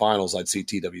TWT finals, I'd see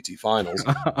TWT finals.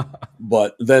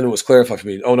 But then it was clarified for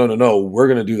me. Oh, no. We're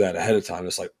going to do that ahead of time.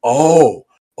 It's like, oh,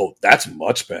 that's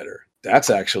much better. That's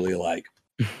actually like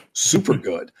super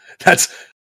good. That's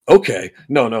okay.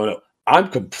 No. I'm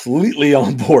completely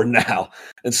on board now.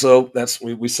 And so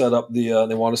we set up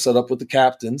they want to set up with the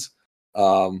captains.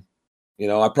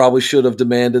 I probably should have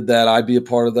demanded that I be a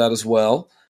part of that as well,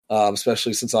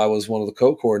 especially since I was one of the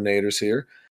co-coordinators here.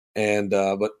 And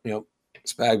but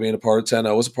Spag being a part of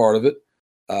 10-0 was a part of it.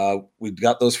 We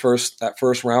got that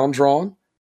first round drawn,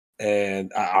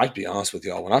 and I'd be honest with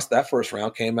y'all, when that first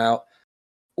round came out,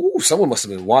 someone must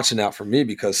have been watching out for me,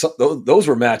 because those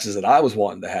were matches that I was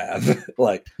wanting to have.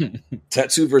 Like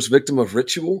Tetsu versus Victim of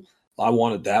Ritual, I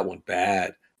wanted that one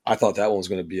bad. I thought that one was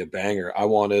going to be a banger. I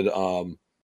wanted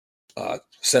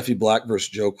Sephi Black versus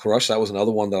Joe Crush. That was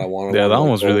another one that I wanted. Yeah, that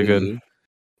one was really good.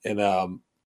 And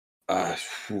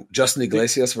Justin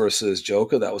Iglesias versus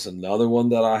Joka, that was another one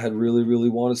that I had really, really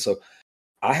wanted. So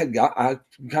I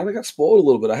kind of got spoiled a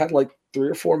little bit. I had like 3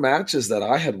 or 4 matches that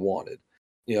I had wanted,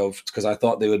 because I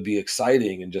thought they would be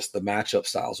exciting and just the matchup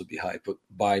styles would be hype. But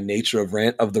by nature of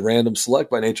the random select,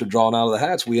 by nature of drawing out of the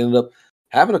hats, we ended up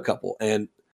having a couple. And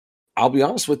I'll be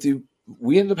honest with you,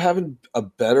 we ended up having a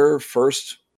better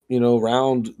first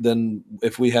round than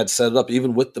if we had set it up,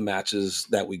 even with the matches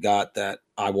that we got that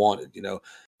I wanted.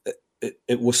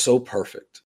 It was so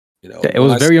perfect. It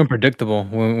was very unpredictable.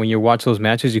 When you watch those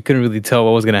matches, you couldn't really tell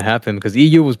what was going to happen, because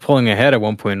EU was pulling ahead at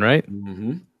one point, right?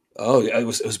 Mm-hmm. Oh yeah, it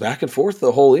was back and forth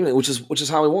the whole evening, which is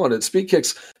how we wanted it. Speed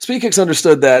Kicks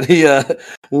understood that. He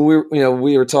when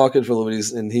we were talking for a little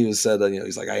bit, and he said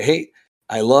he's like,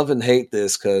 I love and hate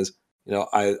this, because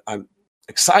I'm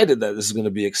excited that this is going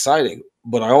to be exciting,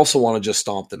 but I also want to just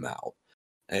stomp them out.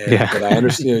 But I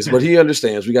understand, but he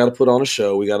understands we got to put on a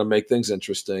show, we got to make things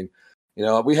interesting.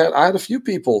 I had a few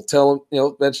people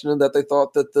mentioning that they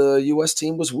thought that the U.S.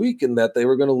 team was weak and that they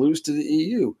were going to lose to the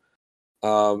EU.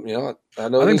 I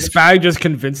think Spag just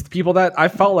convinced people that. I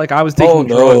felt like I was taking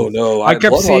drugs. No. I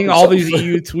kept seeing all these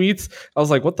EU tweets. I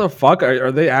was like, what the fuck?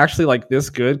 Are they actually like this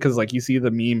good? Because like you see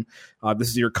the meme, this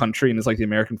is your country, and it's like the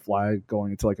American flag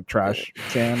going into like a trash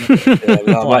can.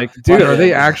 Dude, are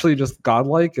they actually just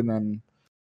godlike? And then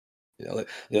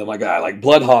my guy, like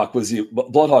Bloodhawk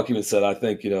even said, I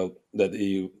think that the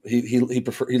EU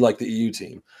he liked the EU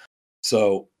team.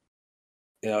 So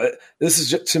this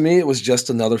is to me, it was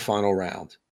just another final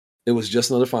round. It was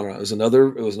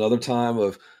another time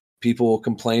of people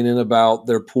complaining about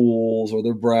their pools or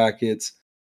their brackets,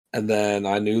 and then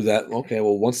I knew that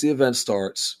once the event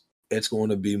starts, it's going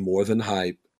to be more than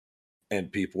hype,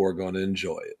 and people are going to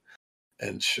enjoy it.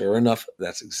 And sure enough,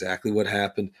 that's exactly what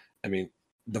happened. I mean,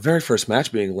 the very first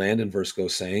match being Landon versus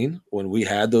Gosane, when we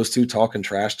had those two talking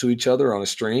trash to each other on a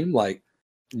stream, I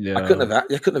couldn't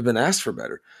have been asked for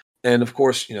better. And of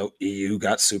course, EU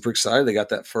got super excited. They got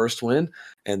that first win,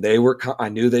 and I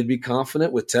knew they'd be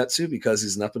confident with Tetsu because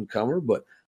he's an up and comer. But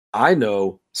I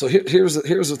know. So here's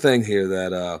the thing here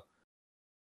that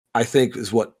I think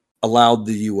is what allowed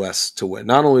the US to win.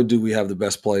 Not only do we have the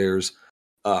best players,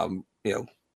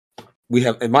 we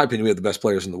have, in my opinion, we have the best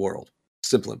players in the world.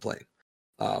 Simple and plain.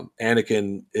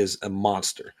 Anakin is a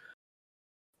monster,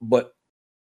 but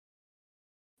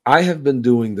I have been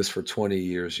doing this for 20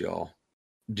 years, y'all.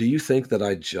 Do you think that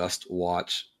I just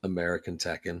watch American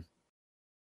Tekken?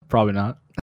 Probably not.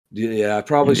 Yeah, I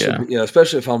probably should. Yeah,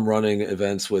 especially if I'm running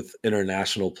events with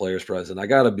international players present. I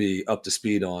got to be up to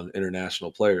speed on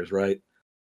international players, right?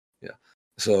 Yeah.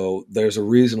 So there's a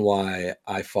reason why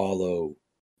I follow,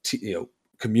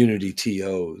 community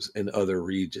TOs in other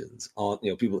regions. On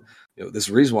people, there's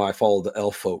a reason why I follow the L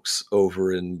folks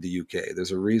over in the UK.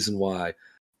 There's a reason why,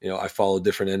 I follow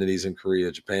different entities in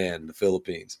Korea, Japan, the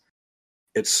Philippines.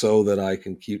 It's so that I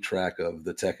can keep track of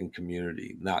the Tekken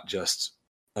community, not just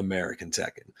American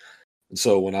Tekken. And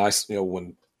so when I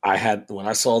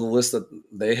saw the list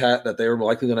that they were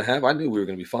likely going to have, I knew we were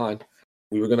going to be fine.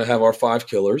 We were going to have our 5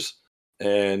 killers,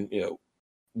 and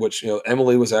which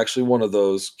Emily was actually one of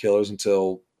those killers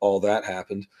until all that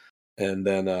happened, and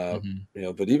then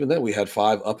but even then we had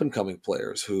 5 up and coming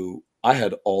players who I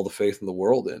had all the faith in the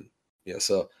world in.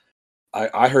 So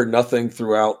I heard nothing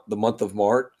throughout the month of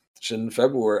March and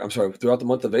February. I'm sorry, throughout the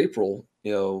month of April,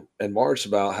 and March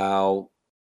about how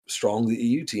strong the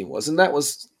EU team was, and that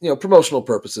was promotional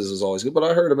purposes is always good. But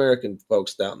I heard American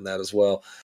folks doubting that as well,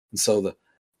 and so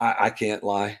I can't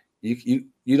lie.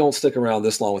 You don't stick around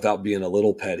this long without being a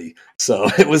little petty. So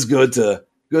it was good to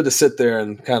sit there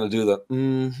and kind of do the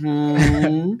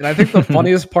And I think the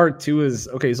funniest part too is,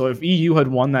 okay, so if EU had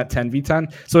won that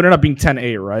 10v10, so it ended up being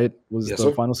 10-8, right? Was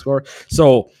the final score.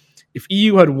 So if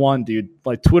EU had won, dude,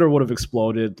 like Twitter would have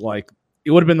exploded. Like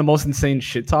it would have been the most insane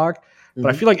shit talk. But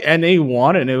I feel like NA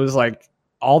won, and it was like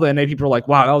all the NA people were like,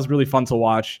 wow, that was really fun to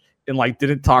watch, and like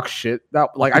didn't talk shit. That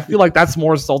like I feel like that's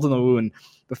more salt in the wound.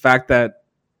 The fact that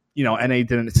NA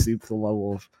didn't stoop to the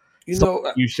level of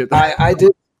shit. I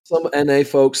did some NA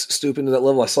folks stooping to that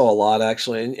level. I saw a lot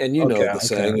actually, and the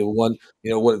saying, one,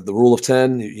 what the rule of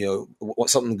 10.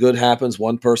 Something good happens,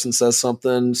 one person says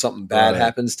something bad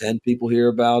happens, 10 people hear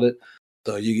about it.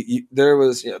 So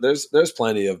there's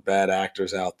plenty of bad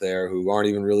actors out there who aren't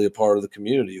even really a part of the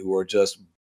community, who are just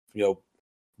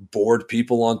bored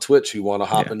people on Twitch who want to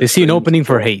hop in. They see an opening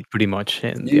for hate, pretty much.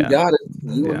 And you got it.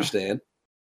 You understand.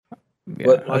 Yeah,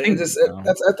 but I think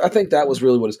I think that was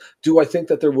really what it is. Do I think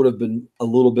that there would have been a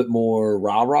little bit more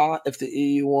rah-rah if the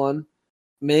EU won?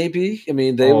 Maybe. I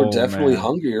mean, they were definitely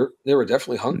hungrier. They were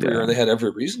definitely hungrier, and they had every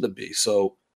reason to be.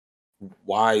 So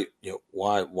why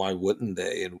wouldn't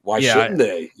they? And why shouldn't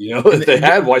they? If they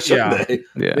had, why shouldn't they?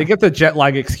 Yeah. They get the jet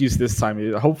lag excuse this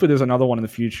time. Hopefully there's another one in the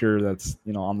future that's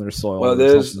on their soil. Well,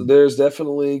 there's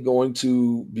definitely going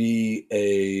to be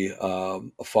a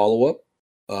follow-up.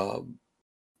 Hold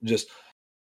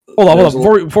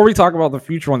on. Before we talk about the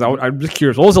future ones, I'm just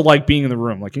curious. What was it like being in the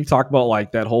room? Like, can you talk about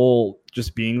like that whole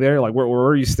just being there? Like, where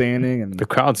are you standing? And the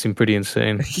crowd seemed pretty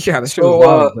insane. Yeah, this shit was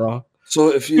wild, bro. So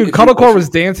if Cuddlecore was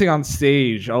dancing on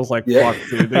stage, I was like, "Fuck,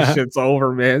 dude, this shit's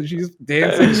over, man." She's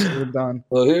dancing. We're done.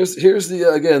 Well, here's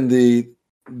the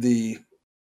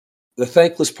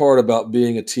thankless part about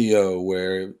being a TO,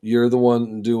 where you're the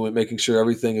one making sure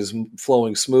everything is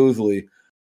flowing smoothly.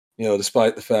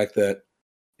 Despite the fact that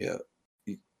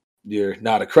you're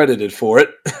not accredited for it,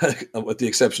 with the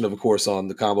exception of course, on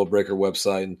the Combo Breaker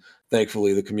website. And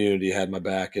thankfully, the community had my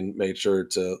back and made sure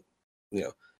to,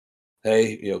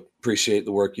 hey, appreciate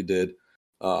the work you did.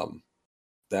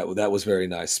 That was very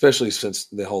nice, especially since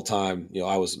the whole time,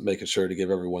 I was making sure to give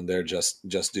everyone their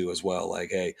just due as well. Like,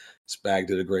 hey, Spag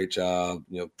did a great job.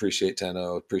 Appreciate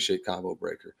Tenno, appreciate Combo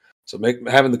Breaker. So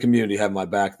having the community have my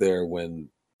back there when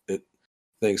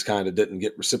things kind of didn't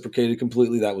get reciprocated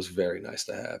completely, that was very nice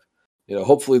to have.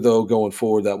 Hopefully though, going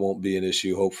forward, that won't be an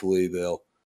issue. Hopefully they'll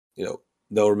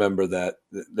remember that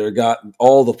they got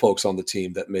all the folks on the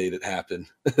team that made it happen.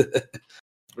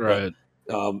 Right.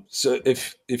 So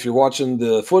if you're watching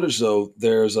the footage though,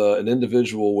 there's an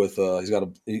individual with he's got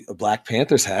a Black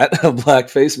Panthers hat, a black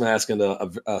face mask, and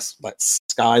a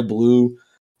sky blue.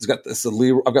 He's got this.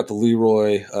 I've got the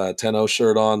Leroy Tenno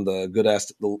shirt on. The good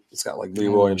ass. It's got like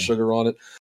Leroy and Sugar on it.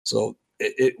 So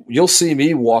you'll see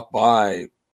me walk by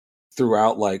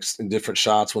throughout, like in different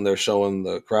shots when they're showing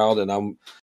the crowd, and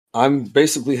I'm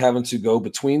basically having to go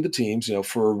between the teams.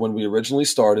 For when we originally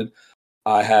started,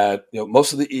 I had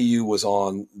most of the EU was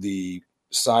on the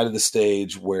side of the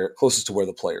stage closest to where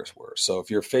the players were. So if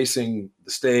you're facing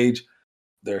the stage,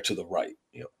 they're to the right.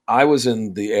 I was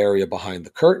in the area behind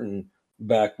the curtain,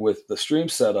 back with the stream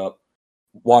setup,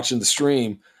 watching the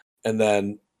stream, and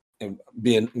then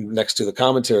being next to the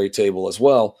commentary table as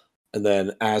well. And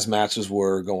then as matches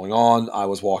were going on, I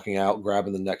was walking out,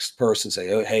 grabbing the next person,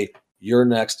 say, oh, hey, you're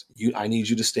next. I need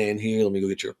you to stand here. Let me go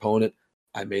get your opponent.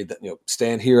 I made that,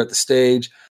 stand here at the stage.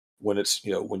 When it's,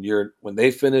 when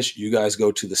they finish, you guys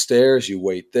go to the stairs, you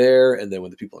wait there. And then when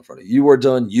the people in front of you are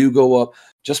done, you go up,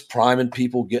 just priming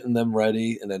people, getting them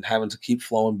ready, and then having to keep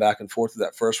flowing back and forth through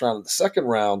that first round. And the second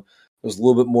round, there was a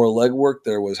little bit more legwork.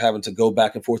 There was having to go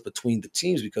back and forth between the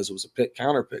teams because it was a pick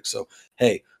counter pick. So,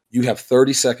 hey, you have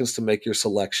 30 seconds to make your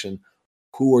selection.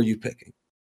 Who are you picking?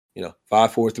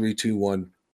 5, 4, 3, 2,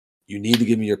 1. You need to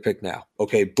give me your pick now.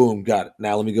 Okay, boom, got it.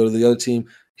 Now let me go to the other team.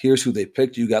 Here's who they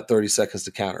picked. You got 30 seconds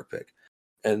to counter pick.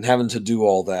 And having to do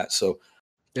all that. So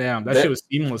damn, that shit was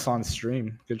seamless on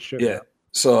stream. Good shit. Yeah. Man.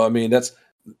 So I mean, that's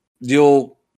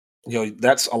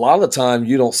a lot of the time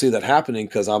you don't see that happening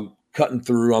because I'm cutting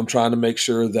through. I'm trying to make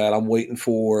sure that I'm waiting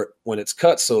for when it's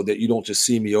cut so that you don't just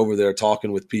see me over there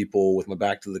talking with people with my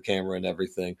back to the camera and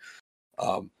everything.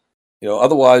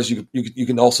 Otherwise you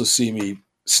can also see me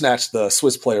snatch the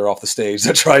Swiss player off the stage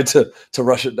that tried to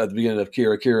rush it at the beginning of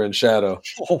Kira and Shadow.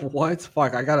 Oh, what?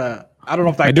 Fuck, I don't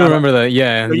know if I do remember that.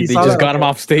 Yeah, they just got him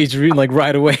off stage like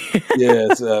right away. Yeah,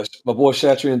 it's, my boy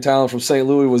Shatrian Talon from St.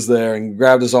 Louis was there and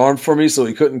grabbed his arm for me so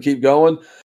he couldn't keep going.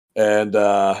 And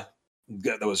that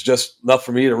was just enough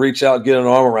for me to reach out and get an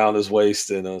arm around his waist.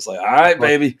 And I was like, all right,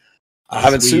 baby. I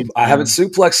haven't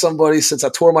suplexed somebody since I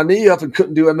tore my knee up and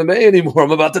couldn't do MMA anymore.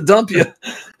 I'm about to dump you.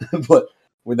 But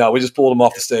we just pulled him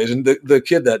off the stage. And the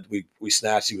kid that we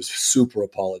snatched, he was super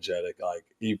apologetic. Like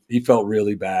he felt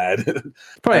really bad.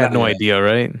 Probably had no idea,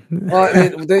 right? Well, I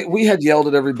mean, we had yelled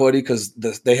at everybody because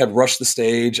they had rushed the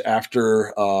stage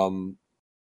after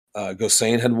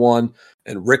Gosane had won,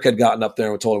 and Rick had gotten up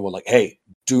there and told everyone, like, hey,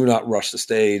 do not rush the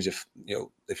stage. If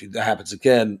that happens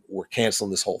again, we're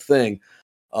canceling this whole thing.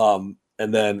 And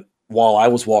then while I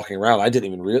was walking around, I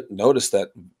didn't even notice that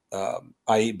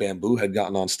I Eat Bamboo had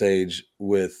gotten on stage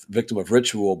with Victim of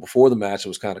Ritual before the match and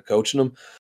was kind of coaching him.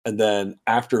 And then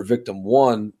after Victim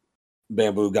won,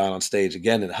 Bamboo got on stage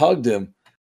again and hugged him.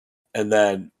 And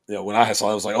then, when I saw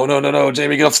it, I was like, oh, no,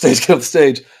 Jamie, get off the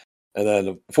stage. And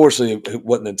then, unfortunately, it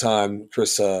wasn't in time.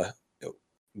 Chris, the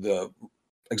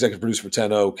executive producer for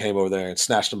 10-0, came over there and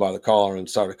snatched him by the collar and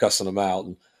started cussing him out.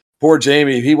 And poor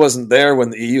Jamie, he wasn't there when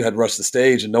the EU had rushed the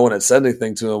stage and no one had said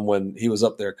anything to him when he was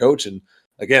up there coaching.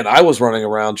 Again, I was running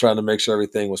around trying to make sure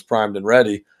everything was primed and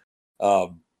ready.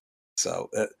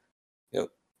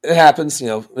 It happens,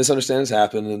 misunderstandings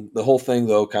happen. And the whole thing,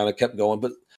 though, kind of kept going.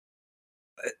 But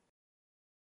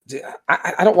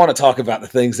I don't want to talk about the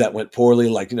things that went poorly,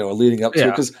 like, leading up to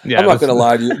it, because I'm not going to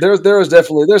lie to you.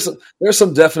 There's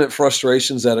some definite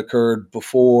frustrations that occurred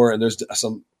before, and there's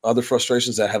some other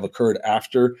frustrations that have occurred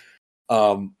after.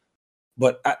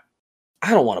 But I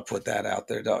don't want to put that out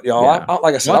there, though.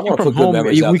 Like I said, I want to put good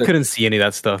memories out there. We couldn't see any of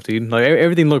that stuff, dude. Like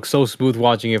everything looked so smooth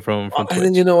watching it from Twitch. And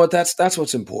then you know what? That's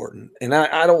what's important. And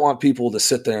I don't want people to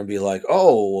sit there and be like,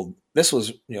 oh, well, this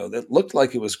was, it looked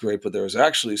like it was great, but there was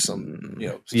actually some,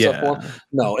 stuff wrong.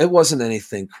 No, it wasn't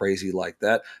anything crazy like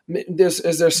that.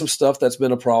 Is there some stuff that's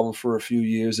been a problem for a few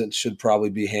years that should probably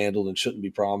be handled and shouldn't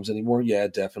be problems anymore? Yeah,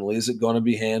 definitely. Is it going to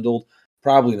be handled?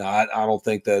 Probably not. I don't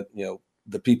think that,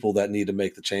 the people that need to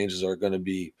make the changes are going to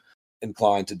be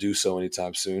inclined to do so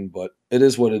anytime soon, but it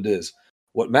is what it is.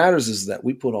 What matters is that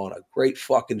we put on a great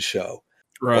fucking show.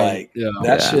 Right.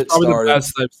 That shit probably started. The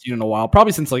best I've seen in a while.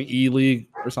 Probably since like E-League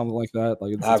or something like that.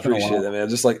 Like I appreciate that, man.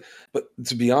 But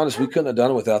to be honest, we couldn't have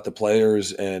done it without the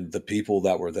players and the people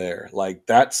that were there. Like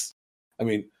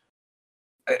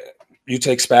you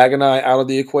take Spag and I out of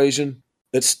the equation,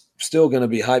 it's still going to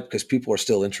be hype because people are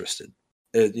still interested.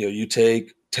 You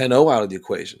take 10-0 out of the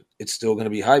equation, it's still going to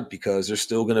be hype because there's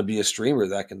still going to be a streamer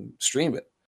that can stream it.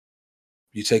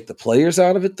 You take the players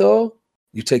out of it, though,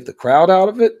 you take the crowd out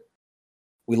of it,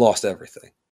 we lost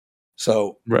everything.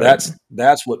 So that's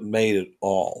what made it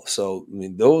all. So I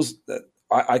mean,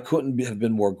 I couldn't have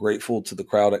been more grateful to the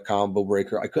crowd at Combo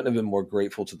Breaker. I couldn't have been more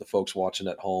grateful to the folks watching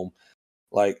at home.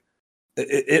 Like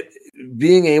it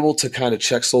being able to kind of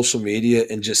check social media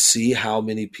and just see how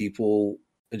many people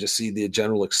and just see the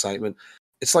general excitement.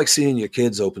 It's like seeing your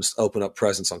kids open up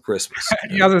presents on Christmas. I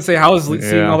was gonna say, how was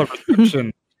seeing all the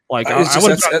reception? Like I would have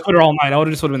been on Twitter all night. I would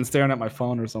have just been staring at my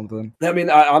phone or something. I mean,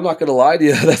 I'm not going to lie to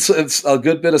you. It's a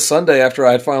good bit of Sunday after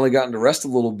I had finally gotten to rest a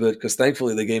little bit because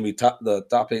thankfully they gave me the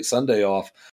top 8 Sunday off.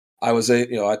 I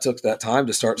took that time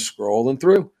to start scrolling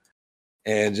through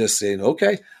and just saying,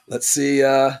 okay, let's see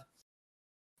how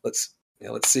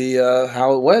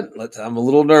it went. I'm a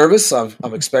little nervous. I'm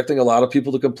expecting a lot of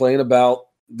people to complain about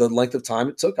the length of time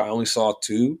it took. I only saw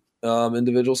 2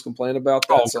 individuals complain about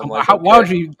that. So I'm like, why would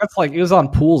you? That's like, it was on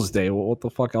Pools Day. What the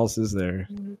fuck else is there?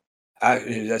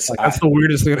 That's the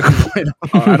weirdest thing to complain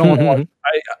about. I don't want.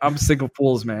 I'm sick of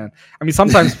pools, man. I mean,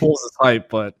 sometimes pools is hype,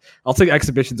 but I'll take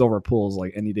exhibitions over pools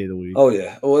like any day of the week. Oh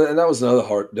yeah, well, and that was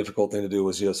another difficult thing to do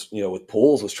was just with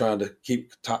pools was trying to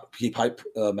keep hype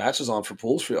matches on for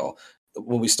pools for y'all.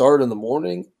 When we started in the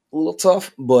morning, a little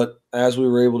tough, but as we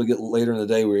were able to get later in the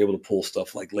day, we were able to pull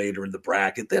stuff like later in the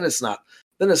bracket. Then it's not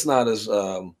as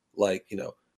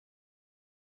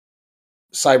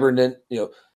Cybernet,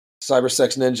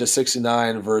 Cybersex Ninja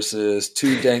 69 versus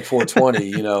 2 Dank 420.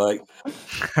 You know, like,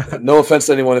 no offense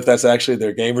to anyone if that's actually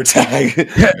their gamer tag.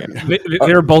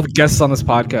 They're both guests on this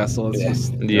podcast, so let's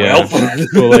just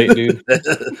too late, dude.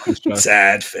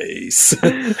 Sad face.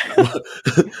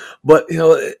 But you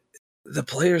know, the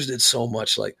players did so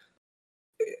much. Like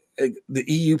the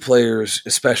EU players,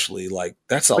 especially, like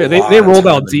that's a lot. They rolled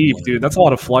out deep, dude. That's a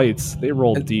lot of flights. They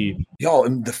rolled deep. Yo,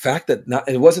 and the fact that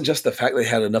it wasn't just the fact they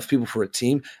had enough people for a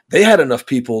team; they had enough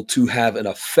people to have an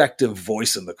effective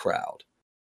voice in the crowd.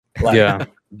 Like,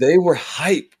 they were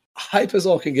hype as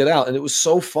all can get out, and it was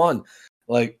so fun.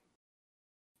 Like,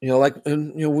 you know, like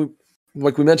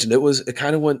we mentioned, it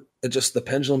kind of went. It just the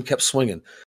pendulum kept swinging.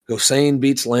 Gosane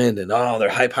beats Landon. Oh, they're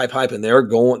hype, and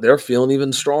they're feeling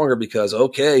even stronger because,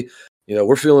 okay, you know,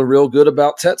 we're feeling real good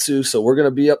about Tetsu, so we're going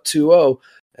to be up 2-0,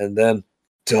 and then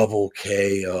double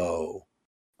KO.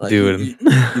 Like, dude,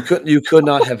 you could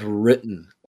not have written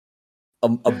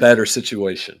a better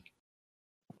situation.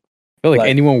 I feel like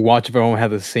anyone watching everyone had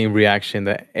the same reaction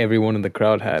that everyone in the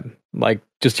crowd had. Like,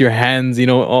 just your hands, you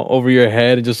know, over your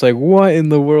head, and just like, what in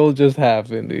the world just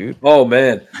happened, dude? Oh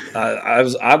man,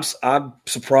 I'm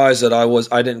surprised that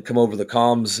I didn't come over the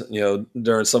comms, you know,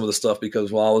 during some of the stuff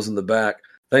because while I was in the back,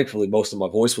 thankfully most of my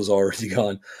voice was already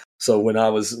gone. So when I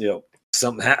was, you know,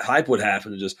 something hype would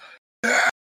happen, and just you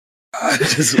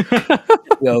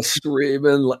know,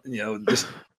 screaming, you know, just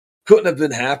couldn't have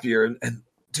been happier. And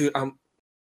dude,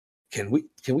 can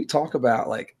we talk about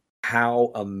like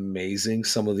how amazing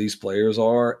some of these players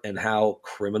are and how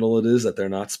criminal it is that they're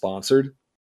not sponsored?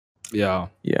 Yeah.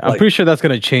 I'm pretty sure that's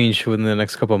going to change within the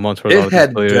next couple of months. It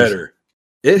had better.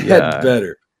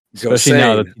 Especially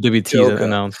now that WT's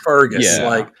announced. Fergus,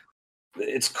 like,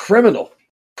 it's criminal.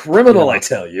 I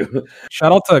tell you.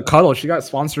 Shout out to Cuddle. She got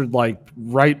sponsored like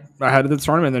right ahead of the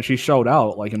tournament, and then she showed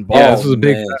out like in ball. Yeah, this was a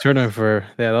big tournament for.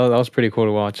 Yeah, that was pretty cool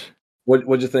to watch.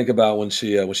 What'd you think about when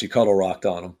she Cuddle rocked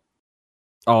on him?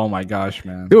 Oh my gosh,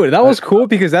 man, dude, that was cool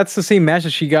because that's the same match that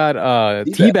she got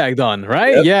teabagged on,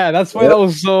 right? Yep. Yeah, that's why that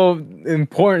was so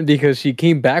important because she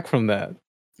came back from that.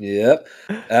 Yep,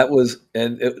 that was,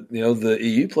 and you know, the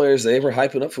EU players, they were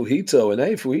hyping up Fujito, and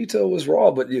hey, Fujito was raw,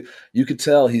 but you could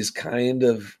tell he's kind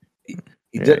of he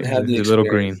didn't have the experience. Little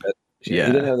green. He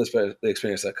didn't have the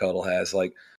experience that Cuddle has.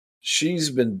 Like, she's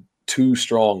been too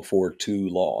strong for too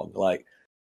long. Like,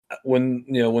 when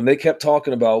they kept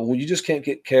talking about, well, you just can't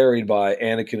get carried by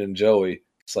Anakin and Joey.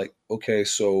 It's like, okay,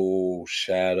 so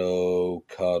Shadow,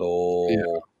 Cuddle.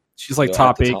 Yeah. She's like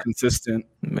top 8 consistent.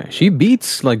 Man, she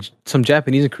beats like some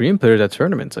Japanese and Korean players at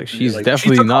tournaments. Like, she's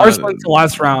definitely not. She took the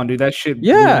last round, dude. That shit.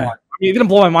 Yeah. It didn't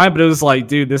blow my mind, but it was like,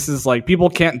 dude, this is like, people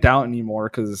can't doubt anymore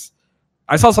because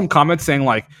I saw some comments saying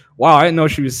like, wow, I didn't know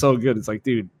she was so good. It's like,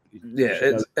 dude.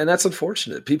 Yeah, and that's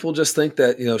unfortunate. People just think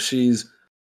that, you know,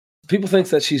 people think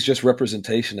that she's just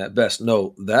representation at best.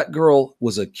 No, that girl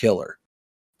was a killer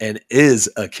and is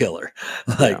a killer.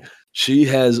 Like, she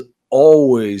has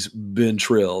always been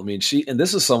Trill. I mean, and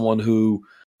this is someone who,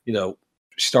 you know,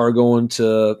 she started going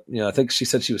to, you know, I think she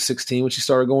said she was 16 when she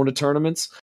started going to tournaments.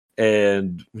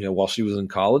 And, you know, while she was in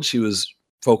college, she was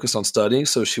focused on studying,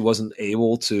 so she wasn't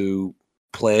able to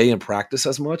play and practice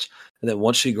as much. And then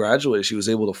once she graduated, she was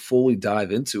able to fully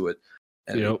dive into it.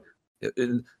 And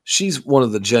and she's one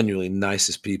of the genuinely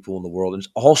nicest people in the world, and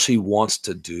all she wants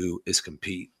to do is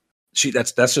compete.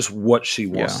 That's just what she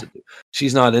wants to do.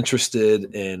 She's not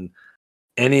interested in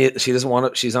any. She doesn't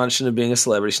want to. She's not interested in being a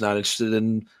celebrity. She's not interested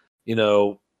in, you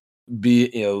know,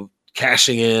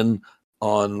 cashing in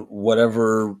on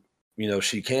whatever, you know,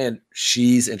 she can.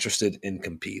 She's interested in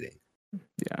competing.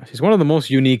 Yeah, she's one of the most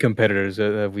unique competitors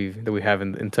that we have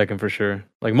in Tekken for sure.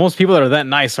 Like, most people that are that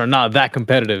nice are not that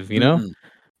competitive, you know.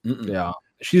 Mm-mm. Yeah,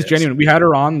 she's genuine. We had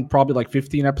her on probably like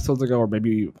 15 episodes ago, or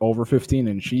maybe over 15,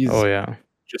 and she's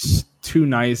just too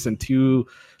nice and too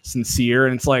sincere.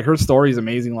 And it's like, her story is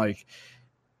amazing. Like,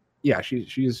 yeah, she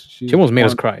almost made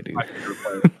us cry, dude.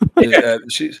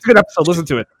 She's a good episode. Listen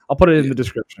to it. I'll put it in the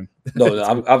description. No,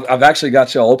 I've actually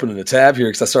got y'all opening a tab here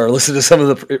because I started listening to some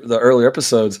of the earlier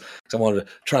episodes because I wanted to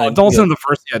try. Don't listen to the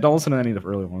first. Yeah, don't listen to any of the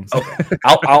early ones.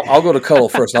 I'll go to Cuddle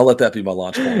first. I'll let that be my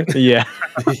launch point. Yeah.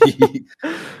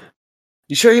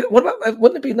 You sure?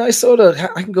 Wouldn't it be nice though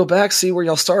to I can go back, see where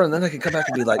y'all started, and then I can come back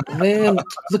and be like, man,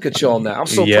 look at y'all now. I'm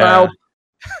so proud.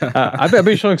 I've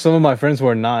been showing some of my friends who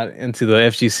are not into the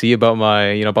FGC about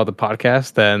about the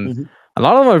podcast, and a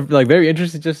lot of them are like very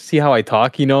interested just to see how I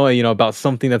talk, about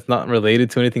something that's not related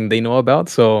to anything they know about.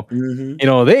 So,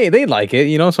 they like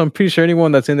it, so I'm pretty sure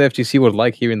anyone that's in the FGC would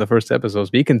like hearing the first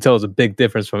episodes, but you can tell it's a big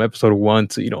difference from episode 1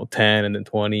 to, 10 and then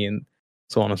 20 and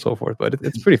so on and so forth. But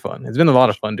it's pretty fun. It's been a lot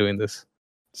of fun doing this.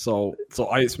 So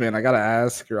Ice man, I gotta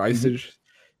ask your Icege.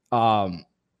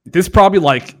 This probably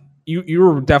like you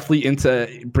were definitely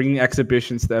into bringing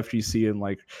exhibitions to the FGC and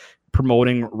like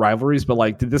promoting rivalries, but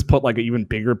like, did this put like an even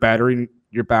bigger battery in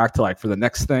your back to like for the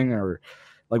next thing, or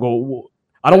like, well,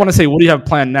 I don't want to say what do you have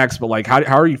planned next, but like, how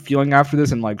are you feeling after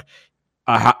this, and like,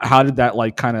 how did that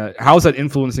like kind of how is that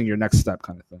influencing your next step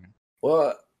kind of thing?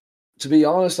 Well, to be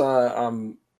honest,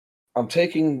 I'm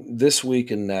taking this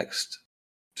week and next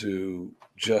to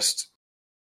just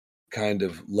kind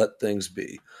of let things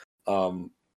be.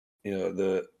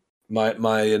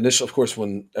 My initial, of course,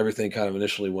 when everything kind of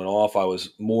initially went off, I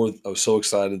was so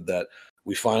excited that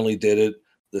we finally did it.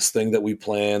 This thing that we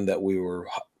planned, that we were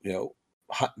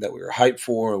hyped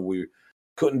for, and we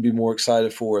couldn't be more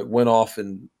excited for. It went off,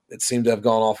 and it seemed to have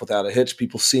gone off without a hitch.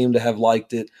 People seemed to have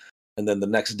liked it, and then the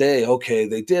next day, okay,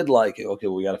 they did like it. Okay,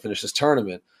 well, we got to finish this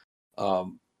tournament.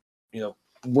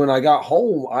 When I got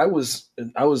home, I was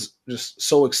just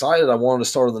so excited. I wanted to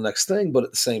start on the next thing, but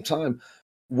at the same time,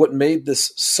 what made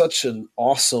this such an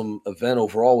awesome event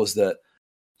overall was that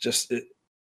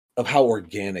of how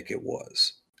organic it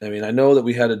was. I mean, I know that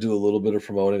we had to do a little bit of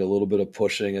promoting, a little bit of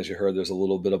pushing. As you heard, there's a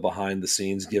little bit of behind the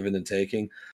scenes giving and taking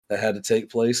that had to take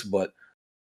place, but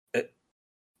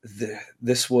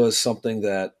this was something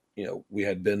that, we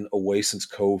had been away since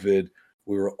COVID.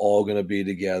 We were all going to be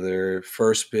together.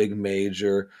 First big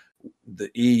major. The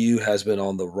EU has been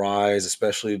on the rise,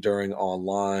 especially during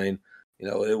online.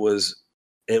 It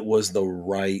was the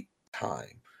right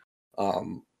time.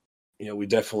 We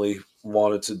definitely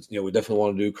wanted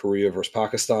to do Korea versus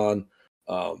Pakistan.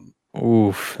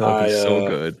 Oof, that'd be so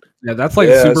good. Yeah, that's like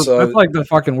that's like the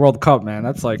fucking World Cup, man.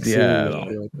 That's like yeah.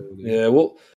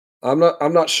 Well, I'm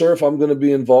not sure if I'm going to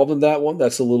be involved in that one.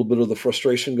 That's a little bit of the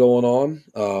frustration going on.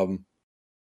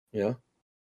 Yeah.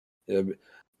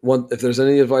 If there's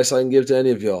any advice I can give to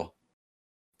any of y'all,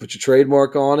 put your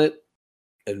trademark on it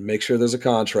and make sure there's a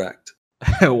contract.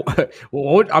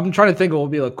 Well, I'm trying to think of what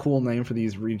would be a cool name for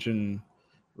these region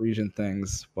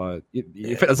things, but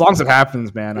as long as it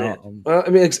happens, man. I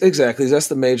mean, exactly. That's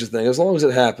the major thing. As long as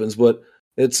it happens, but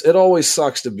it always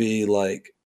sucks to be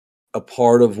like a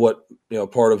part of what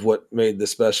made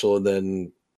this special, and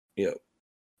then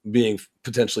being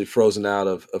potentially frozen out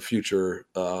of future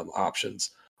options,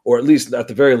 or at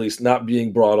the very least not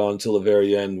being brought on until the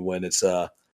very end when it's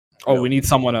we need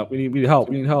someone up. We need help.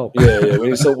 Yeah. We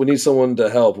need someone to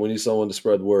help. We need someone to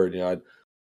spread word. I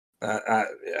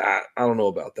don't know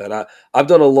about that. I've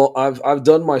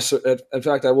done my. In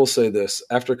fact, I will say this: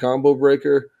 after Combo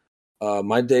Breaker,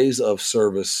 my days of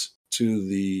service to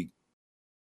the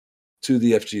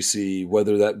FGC,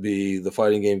 whether that be the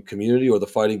fighting game community or the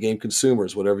fighting game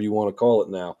consumers, whatever you want to call it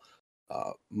now,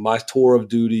 my tour of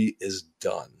duty is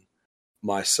done.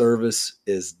 My service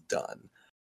is done.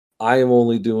 I am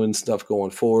only doing stuff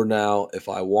going forward now if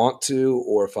I want to,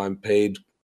 or if I'm paid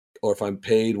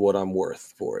what I'm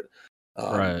worth for it.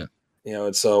 Right.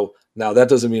 And so now that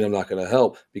doesn't mean I'm not going to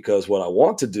help, because what I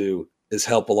want to do is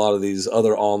help a lot of these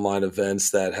other online events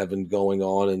that have been going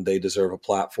on, and they deserve a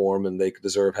platform, and they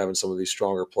deserve having some of these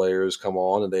stronger players come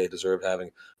on, and they deserve having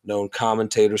known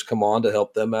commentators come on to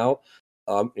help them out.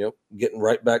 Getting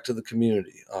right back to the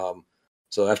community.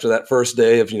 So after that first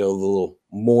day of, the little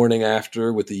morning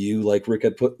after with the U, like Rick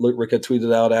had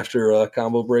tweeted out after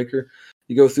Combo Breaker,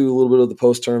 you go through a little bit of the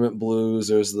post-tournament blues.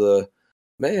 There's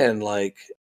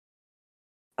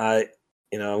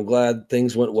I'm glad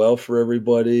things went well for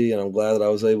everybody, and I'm glad that I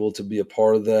was able to be a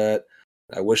part of that.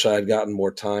 I wish I had gotten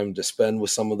more time to spend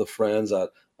with some of the friends. I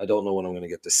don't know when I'm going to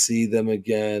get to see them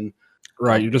again.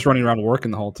 Right, you're just running around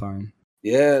working the whole time.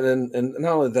 Yeah, and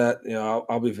not only that,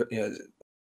 I'll be.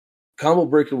 Combo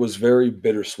Breaker was very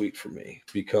bittersweet for me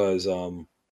because, I've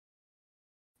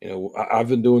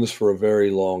been doing this for a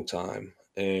very long time,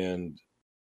 and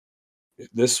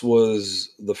this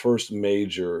was the first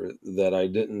major that I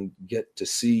didn't get to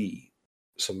see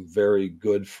some very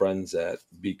good friends at,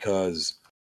 because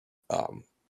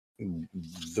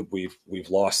we've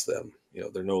lost them.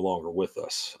 They're no longer with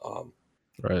us.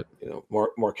 Right.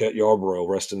 Marquette Yarborough,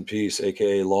 rest in peace,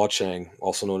 aka Law Chang,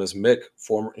 also known as Mick,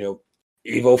 former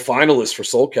Evo finalist for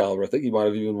Soul Calibur. I think he might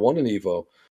have even won an Evo.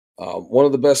 One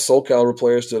of the best Soul Calibur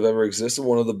players to have ever existed,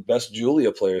 one of the best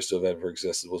Julia players to have ever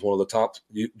existed, was one of the top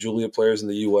Julia players in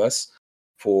the U.S.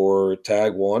 for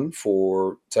Tag 1,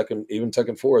 for Tekken, even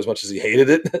Tekken 4, as much as he hated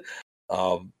it.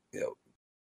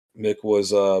 Mick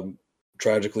was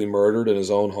tragically murdered in his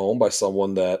own home by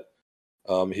someone that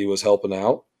he was helping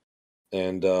out.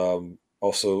 And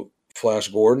also Flash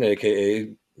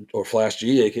Gordon, or Flash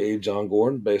G, a.k.a. John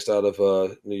Gordon, based out of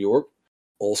New York,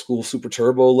 old school Super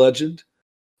Turbo legend.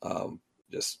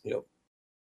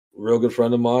 real good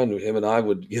friend of mine. Him and I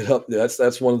would get up.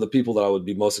 That's one of the people that I would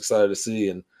be most excited to see.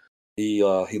 And he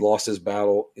lost his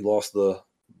battle. He lost the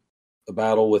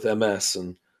battle with MS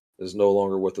and is no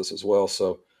longer with us as well.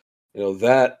 So,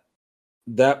 that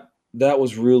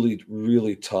was really,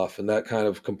 really tough. And that kind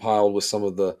of compiled with some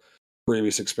of the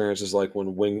previous experiences, like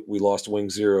when we lost Wing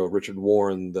Zero, Richard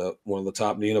Warren, one of the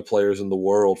top Nina players in the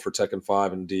world for Tekken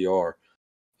 5 and DR.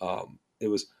 It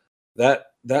was that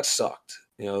sucked.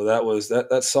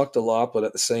 That sucked a lot, but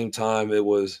at the same time, it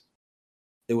was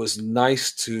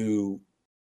nice to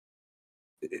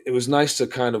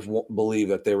kind of believe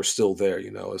that they were still there.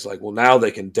 It's like, well, now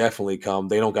they can definitely come.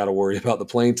 They don't got to worry about the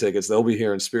plane tickets. They'll be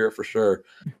here in spirit for sure.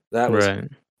 That was I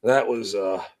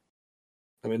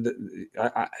mean,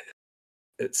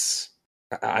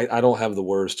 I don't have the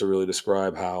words to really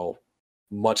describe how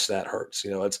much that hurts.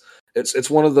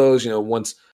 It's one of those,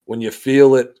 when you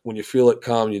feel it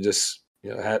come, you just,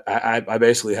 I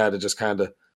basically had to just kind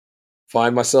of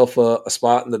find myself a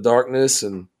spot in the darkness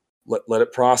and let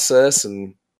it process.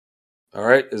 And all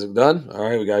right, is it done? All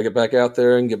right, we got to get back out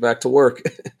there and get back to work.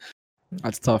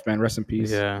 That's tough, man. Rest in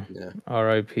peace. Yeah.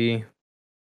 R.I.P.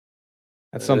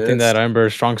 That's something that I remember.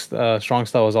 Strong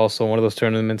Style was also one of those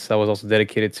tournaments that was also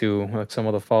dedicated to some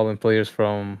of the fallen players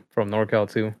from NorCal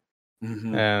too.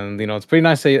 Mm-hmm. And it's pretty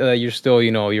nice that you're still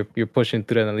you're pushing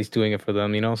through and at least doing it for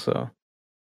them. So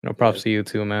props to you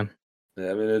too, man.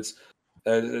 Yeah, I mean it's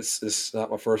not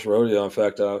my first rodeo. In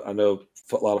fact, I know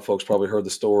a lot of folks probably heard the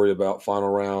story about final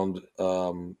round.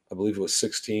 I believe it was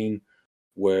 16,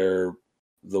 where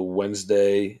the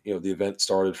Wednesday, the event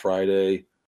started Friday.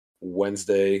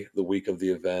 Wednesday, the week of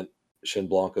the event, Shin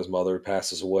Blanca's mother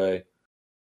passes away.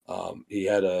 He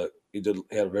had a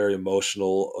very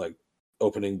emotional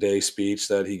opening day speech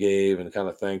that he gave and kind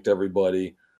of thanked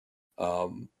everybody.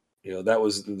 That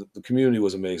was, the community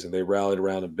was amazing. They rallied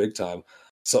around him big time.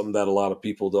 Something that a lot of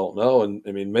people don't know. And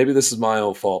I mean, maybe this is my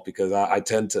own fault because I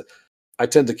tend to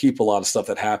keep a lot of stuff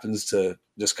that happens to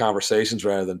just conversations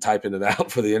rather than typing it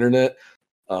out for the internet.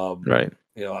 Right.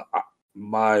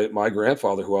 My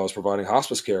grandfather, who I was providing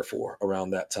hospice care for around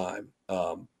that time,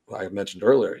 I mentioned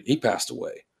earlier, he passed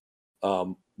away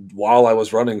while I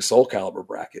was running Soul Calibur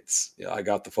brackets. I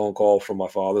got the phone call from my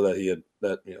father that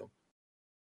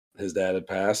his dad had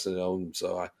passed, and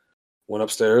so I went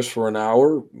upstairs for an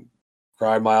hour,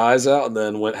 cried my eyes out, and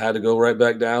then had to go right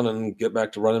back down and get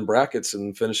back to running brackets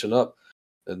and finishing up.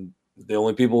 And the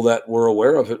only people that were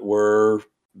aware of it were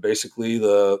basically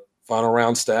the final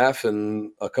round staff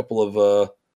and a couple of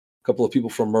people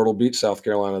from Myrtle Beach, South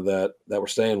Carolina that were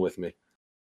staying with me.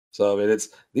 So I mean,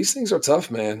 these things are tough,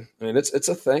 man. I mean, it's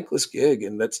a thankless gig,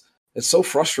 and it's so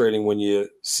frustrating when you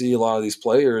see a lot of these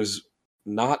players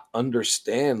not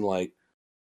understand. Like,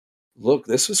 look,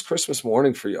 this was Christmas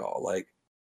morning for y'all. Like,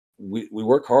 we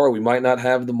work hard. We might not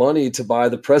have the money to buy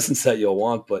the presents that you'll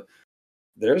want, but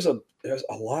there's a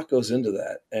lot goes into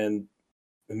that. And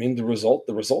I mean, the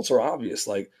results are obvious.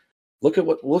 Like, look at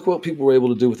what people were able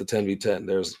to do with the 10v10.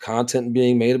 There's content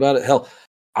being made about it. Hell,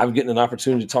 I'm getting an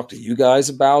opportunity to talk to you guys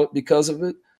about it because of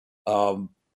it. I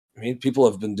mean, people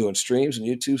have been doing streams on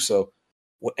YouTube. So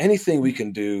anything we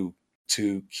can do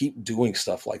to keep doing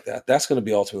stuff like that, that's going to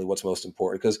be ultimately what's most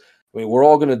important. Because I mean, we're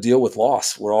all going to deal with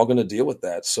loss. We're all going to deal with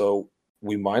that. So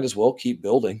we might as well keep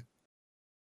building.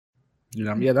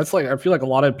 Yeah, that's I feel like a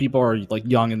lot of people are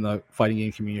young in the fighting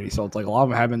game community, so it's a lot of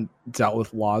them haven't dealt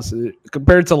with loss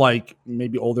compared to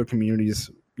maybe older communities,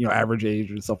 average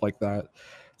age and stuff like that.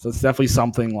 So it's definitely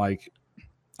something I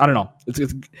don't know.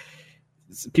 It's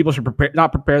people should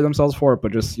not prepare themselves for it,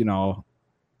 but just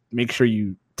make sure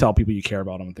you tell people you care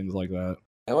about them and things like that.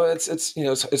 Well, it's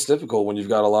difficult when you've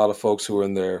got a lot of folks who are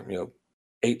in their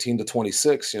 18 to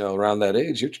 26, around that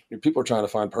age. Your people are trying to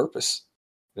find purpose.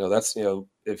 That's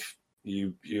if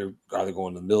you're either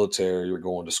going to the military, you're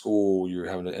going to school, you're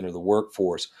having to enter the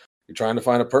workforce. You're trying to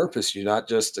find a purpose. You're not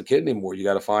just a kid anymore. You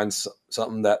got to find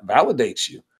something that validates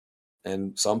you.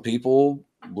 And some people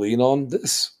lean on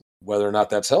this, whether or not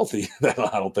that's healthy.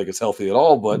 I don't think it's healthy at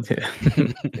all, but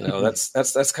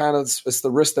that's kind of, it's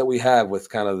the risk that we have with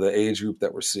kind of the age group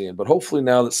that we're seeing. But hopefully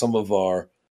now that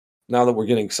we're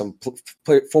getting some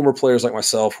former players like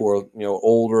myself who are,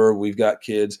 older, we've got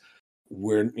kids,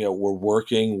 we're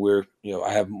working,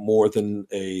 I have more than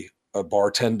a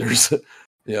bartender's,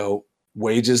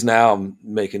 wages now. I'm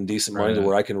making decent money to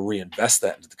where I can reinvest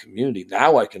that into the community.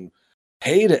 Now I can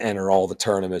pay to enter all the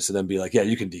tournaments and then be like, yeah,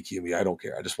 you can DQ me. I don't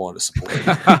care. I just wanted to support you.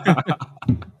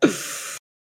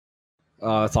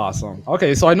 That's awesome.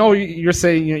 Okay, so I know you're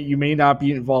saying you may not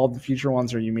be involved in future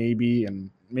ones, or you may be,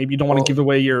 and maybe you don't want to give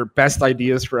away your best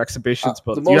ideas for exhibitions,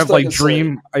 but do you have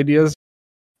dream ideas?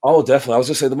 Oh, definitely. I was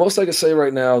just say the most I can say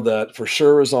right now that for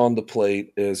sure is on the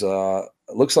plate is it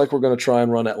looks like we're going to try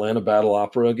and run Atlanta Battle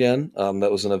Opera again.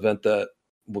 That was an event that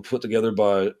was put together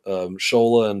by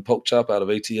Shola and Poke Chop out of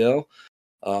ATL.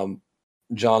 Um,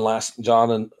 John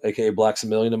and aka Blacks a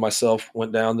Million and myself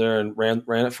went down there and ran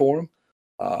it for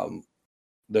him.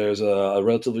 There's a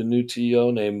relatively new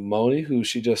TO named Moni who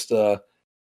she just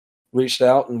reached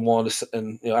out and wanted to,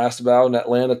 and asked about an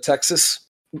Atlanta Texas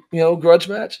grudge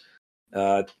match.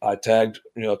 I tagged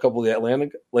a couple of the Atlanta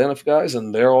guys,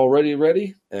 and they're already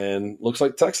ready. And looks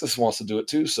like Texas wants to do it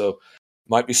too. So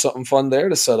might be something fun there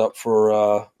to set up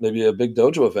for maybe a big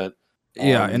dojo event.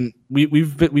 Yeah, and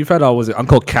we've had was it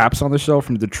Uncle Caps on the show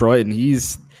from Detroit, and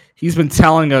he's been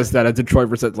telling us that a Detroit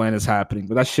versus Atlanta is happening,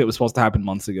 but that shit was supposed to happen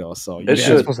months ago. So it's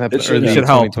supposed to happen early in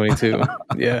 2022.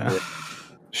 Yeah.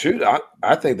 Shoot,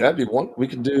 I think that'd be one we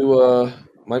could do.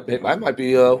 Might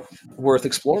be worth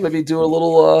exploring. Maybe do a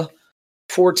little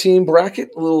 4-team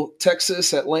bracket, a little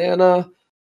Texas, Atlanta,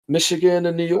 Michigan,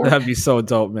 and New York. That'd be so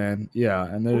dope, man. Yeah,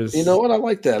 and there's you know what, I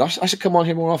like that. I should come on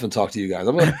here more often and talk to you guys.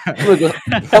 I'm gonna go.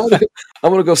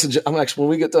 I'm actually when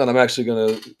we get done, I'm actually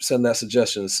gonna send that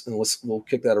suggestions and we'll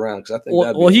kick that around because I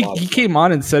think he came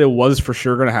on and said it was for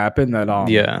sure gonna happen. That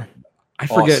I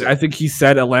forget. Awesome. I think he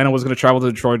said Atlanta was going to travel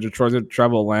to Detroit. Detroit's going to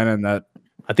travel to Atlanta, and that.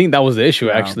 I think that was the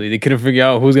issue. Actually, they couldn't figure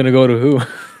out who's going to go to who.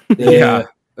 Yeah,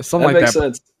 something that like makes that.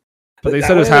 Sense. But they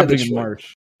said it was happening in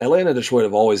March. Atlanta and Detroit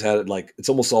have always had it it's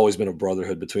almost always been a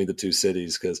brotherhood between the two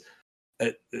cities because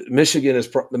Michigan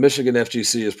the Michigan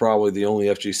FGC is probably the only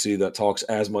FGC that talks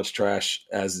as much trash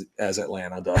as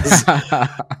Atlanta does,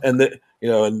 and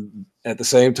and at the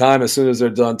same time, as soon as they're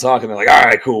done talking, they're like, "All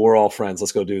right, cool, we're all friends.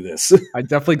 Let's go do this." I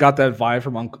definitely got that vibe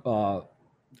from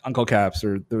Uncle Caps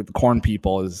or the Corn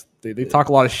people. Is they talk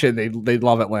a lot of shit. They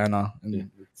love Atlanta, and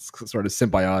it's sort of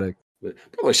symbiotic. But by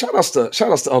the way, shout outs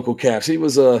to Uncle Caps. He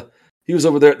was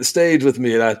over there at the stage with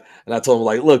me, and I told him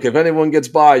like, "Look, if anyone gets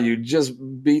by you, just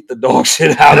beat the dog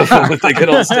shit out of them if they get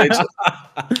on stage."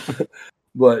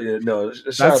 But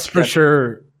that's for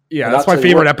sure. Yeah, that's my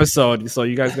favorite episode. So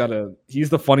you guys he's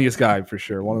the funniest guy for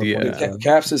sure. One of the funniest.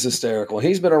 Caps is hysterical.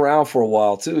 He's been around for a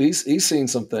while too. He's seen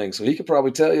some things, so he could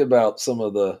probably tell you about some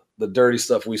of the dirty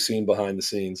stuff we've seen behind the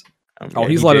scenes.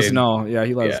 He's let us know. Yeah,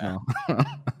 he let us know.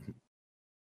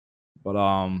 But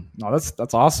no,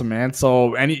 that's awesome, man.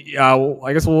 So I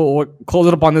guess we'll close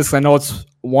it up on this. I know it's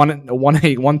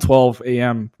 1:12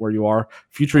 a.m. where you are.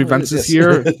 Future events this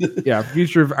year. Yeah,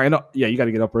 I know. Yeah, you got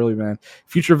to get up early, man.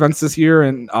 Future events this year,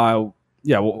 and what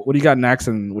do you got next?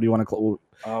 And what do you want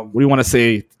to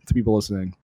say to people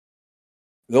listening?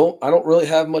 No, I don't really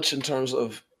have much in terms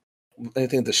of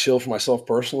anything to shill for myself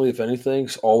personally. If anything,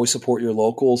 always support your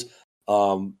locals.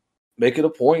 Make it a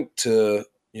point to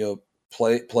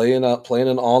play in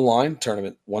an online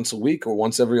tournament once a week or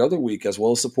once every other week, as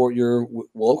well as support your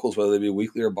locals, whether they be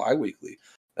weekly or bi-weekly.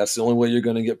 That's the only way you're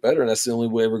going to get better, and that's the only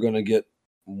way we're going to get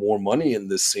more money in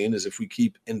this scene is if we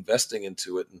keep investing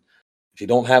into it. And if you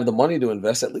don't have the money to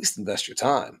invest, at least invest your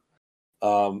time.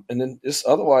 And then just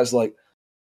otherwise, like,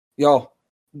 y'all,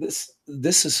 this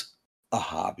is a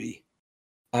hobby.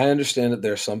 I understand that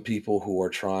there are some people who are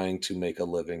trying to make a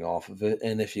living off of it,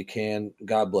 and if you can,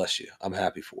 God bless you. I'm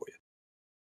happy for you.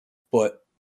 But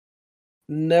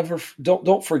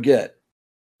don't forget,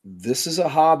 this is a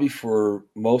hobby for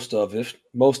most of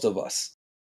us.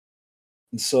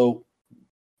 And so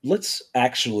let's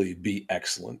actually be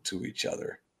excellent to each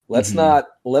other. Let's not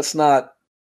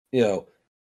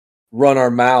run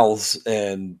our mouths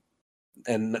and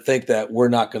think that we're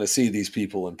not going to see these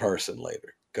people in person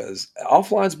later, because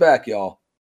offline's back, y'all.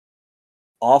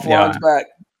 Offline's back.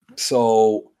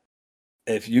 So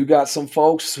if you got some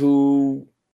folks who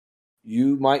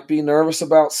you might be nervous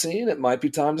about seeing, it might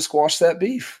be time to squash that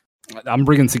beef. I'm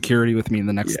bringing security with me in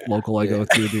the next local I go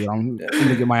to, dude. I'm going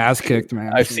to get my ass kicked,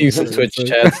 man. I've seen some Twitch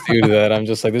chats, dude, that I'm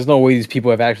just like, there's no way these people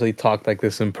have actually talked like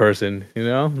this in person,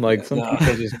 Like, some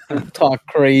people just talk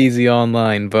crazy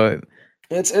online, but...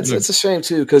 It's a shame,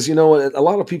 too, because you know what? A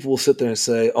lot of people will sit there and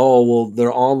say, oh, well,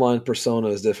 their online persona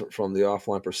is different from the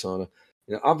offline persona.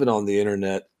 I've been on the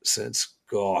internet since,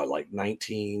 like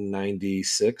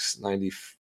 1996,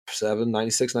 96,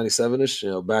 97-ish,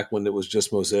 back when it was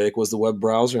just Mosaic was the web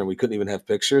browser and we couldn't even have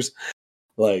pictures.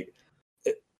 Like,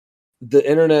 the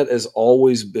internet has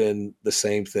always been the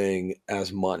same thing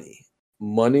as money.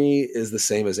 Money is the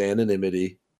same as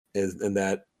anonymity, in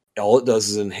that all it does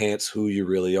is enhance who you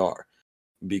really are,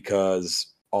 because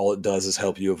all it does is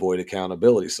help you avoid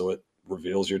accountability. So it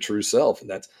reveals your true self. And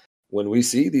that's when we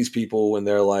see these people when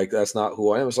they're like, that's not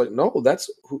who I am. It's like, no, that's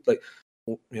who, like,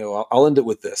 I'll end it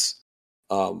with this.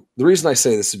 The reason I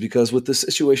say this is because with the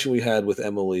situation we had with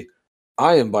Emily,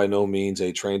 I am by no means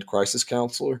a trained crisis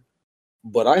counselor,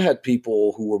 but I had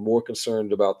people who were more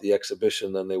concerned about the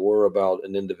exhibition than they were about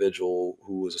an individual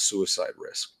who was a suicide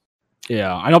risk.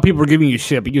 Yeah, I know people are giving you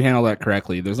shit, but you handle that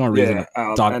correctly. There's no reason to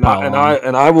dogpile on.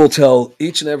 And I will tell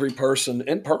each and every person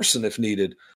in person, if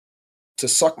needed, to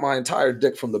suck my entire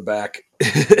dick from the back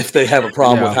if they have a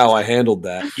problem with how I handled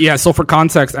that. Yeah, so for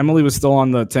context, Emily was still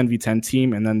on the 10v10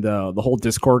 team, and then the whole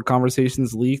Discord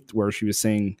conversations leaked where she was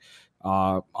saying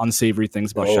unsavory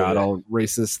things about Shadow,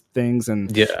 racist things,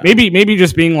 and maybe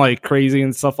just being like crazy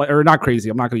and stuff, like, or not crazy,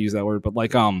 I'm not going to use that word, but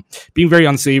like being very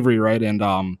unsavory, right? And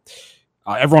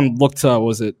everyone looked to,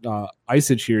 was it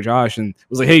Icege here, Josh, and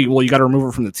was like, hey, well, you got to remove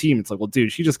her from the team. It's like, well,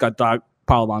 dude, she just got dog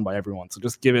piled on by everyone, so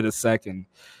just give it a second.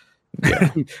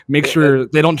 Make sure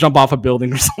they don't jump off a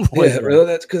building or something. Yeah, like really,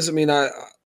 that's because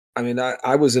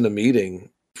I was in a meeting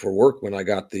for work when I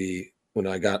got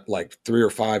like 3 to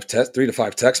 5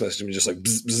 text messages, and just like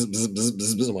bzz, bzz, bzz, bzz,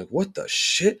 bzz, bzz. I'm like, what the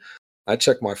shit? I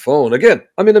check my phone again.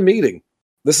 I'm in a meeting.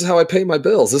 This is how I pay my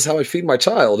bills. This is how I feed my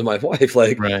child and my wife.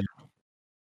 Like, right.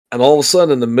 And all of a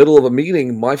sudden, in the middle of a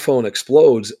meeting, my phone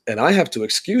explodes, and I have to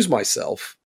excuse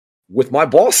myself with my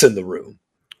boss in the room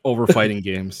over fighting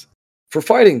games. For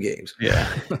fighting games,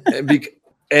 yeah, and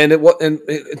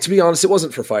to be honest, it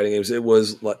wasn't for fighting games. It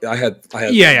was like I had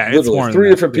literally 3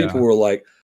 different people were like,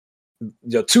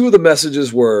 2 of the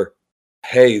messages were,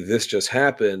 "Hey, this just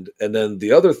happened," and then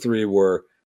the other 3 were,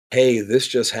 "Hey, this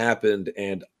just happened,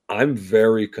 and I'm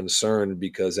very concerned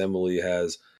because Emily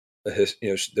has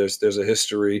there's a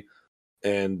history,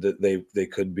 and that they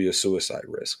could be a suicide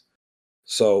risk."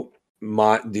 So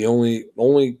the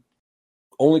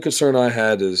only concern I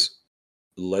had is,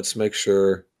 let's make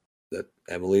sure that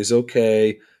Emily's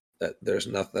okay, that there's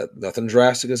nothing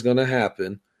drastic is going to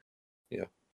happen,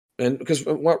 And because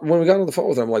when we got on the phone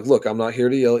with her, I'm like, look, I'm not here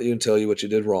to yell at you and tell you what you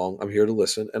did wrong. I'm here to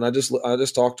listen. And I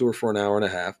just talked to her for an hour and a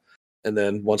half. And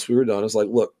then once we were done, I was like,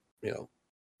 look, you're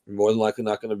more than likely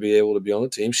not going to be able to be on the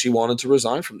team. She wanted to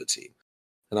resign from the team.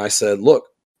 And I said, look,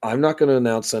 I'm not going to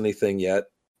announce anything yet.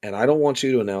 And I don't want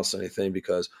you to announce anything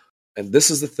because, and this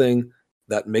is the thing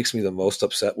that makes me the most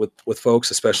upset with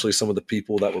folks, especially some of the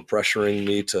people that were pressuring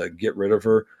me to get rid of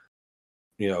her,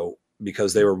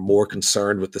 because they were more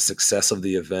concerned with the success of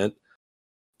the event.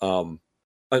 And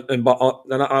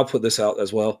I'll put this out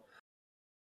as well.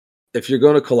 If you're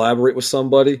going to collaborate with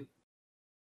somebody,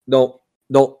 don't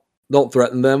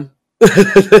threaten them.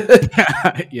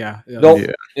 Yeah.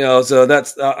 So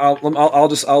that's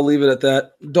I'll leave it at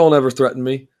that. Don't ever threaten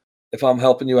me if I'm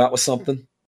helping you out with something.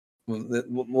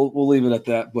 We'll leave it at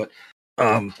that. But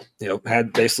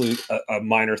had basically a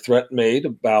minor threat made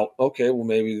about, okay, well,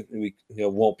 maybe we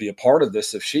won't be a part of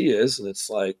this if she is, and it's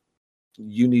like,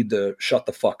 you need to shut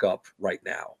the fuck up right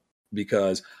now,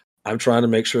 because I'm trying to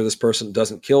make sure this person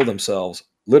doesn't kill themselves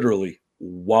literally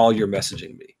while you're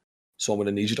messaging me. So I'm going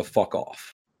to need you to fuck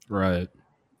off. Right.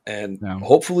 And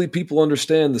hopefully people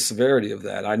understand the severity of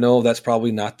that. I know that's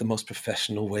probably not the most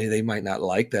professional way. They might not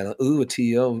like that. Ooh, a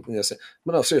TO.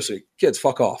 But no, seriously, kids,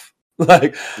 fuck off.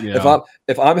 Like,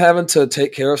 if I'm having to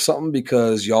take care of something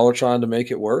because y'all are trying to make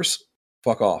it worse,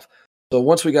 fuck off. So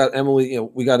once we got Emily,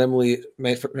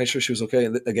 made sure she was okay.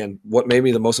 And again, what made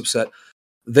me the most upset,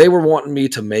 they were wanting me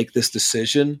to make this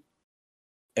decision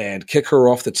and kick her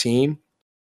off the team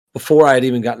before I had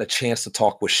even gotten a chance to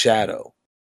talk with Shadow.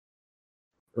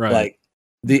 Right. Like,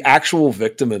 the actual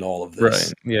victim in all of this.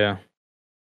 Right. Yeah.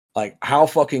 Like, how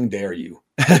fucking dare you?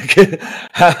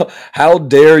 how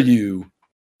dare you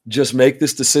just make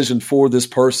this decision for this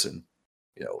person?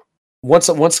 Once,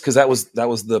 because that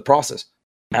was the process.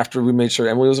 After we made sure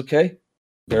Emily was okay,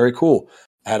 very cool.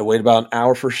 I had to wait about an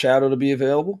hour for Shadow to be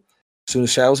available. As soon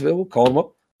as Shadow was available, called him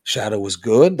up. Shadow was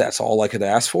good. That's all I could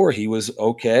ask for. He was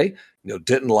okay.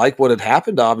 Didn't like what had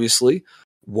happened, obviously.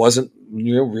 Wasn't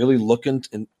really looking,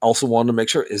 and also wanted to make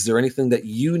sure, is there anything that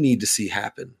you need to see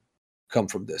happen come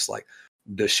from this? Like,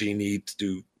 does she need to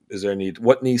do, is there a need,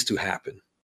 what needs to happen?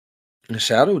 And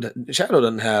Shadow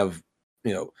doesn't have,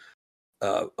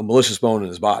 a malicious bone in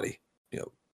his body.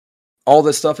 All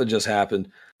this stuff had just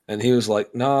happened, and he was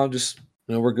like, no, just,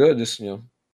 we're good. Just,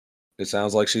 it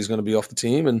sounds like she's going to be off the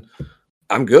team, and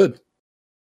I'm good.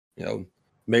 And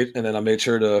then I made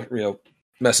sure to,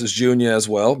 message Junior as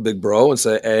well, big bro, and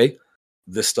say, hey,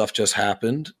 this stuff just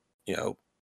happened. Do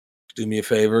me a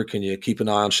favor. Can you keep an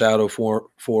eye on Shadow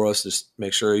for us? Just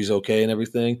make sure he's okay and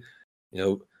everything.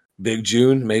 Big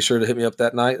June made sure to hit me up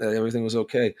that night that everything was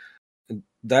okay. And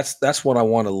that's what I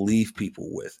want to leave people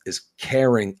with, is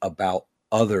caring about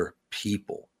other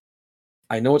people.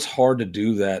 I know it's hard to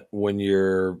do that when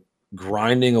you're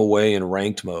grinding away in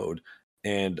ranked mode,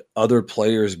 and other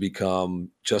players become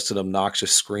just an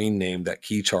obnoxious screen name that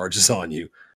key charges on you.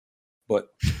 But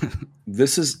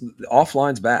this is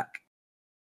offline's back.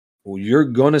 Well, you're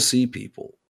going to see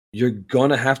people. You're going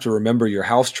to have to remember your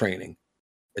house training.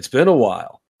 It's been a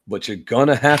while, but you're going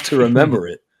to have to remember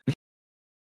it.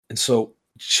 And so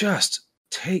just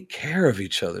take care of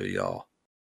each other, y'all.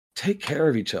 Take care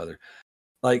of each other.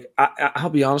 Like, I'll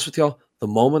be honest with y'all. The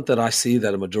moment that I see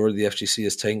that a majority of the FGC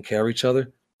is taking care of each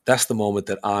other, that's the moment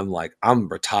that I'm like, I'm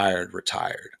retired.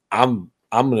 I'm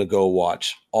going to go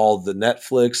watch all the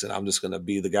Netflix, and I'm just going to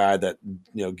be the guy that,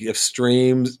 gifts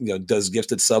streams, does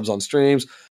gifted subs on streams.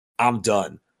 I'm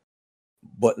done.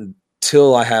 But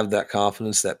until I have that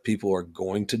confidence that people are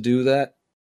going to do that,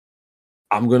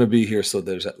 I'm going to be here so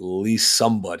there's at least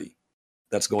somebody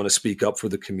that's going to speak up for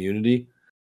the community,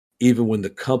 even when the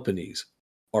companies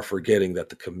are forgetting that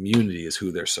the community is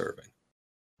who they're serving.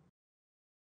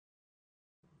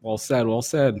 Well said. Well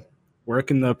said. Where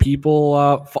can the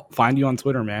people find you on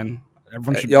Twitter, man?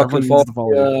 Everyone should. Y'all Everyone can needs to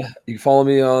follow you. You can follow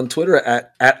me on Twitter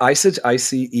at Icege,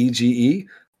 Icege.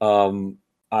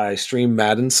 I stream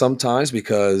Madden sometimes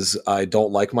because I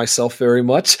don't like myself very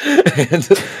much,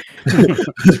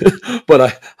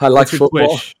 but I like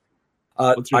football.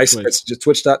 What's your Twitch? It's just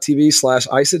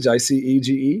twitch.tv/Icege,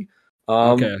 Icege.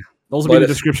 Okay. Those will be in the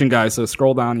description, guys. So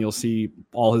scroll down, you'll see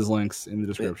all his links in the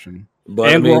description.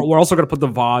 But we're also going to put the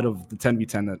VOD of the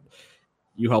 10v10 that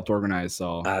you helped organize.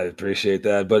 So I appreciate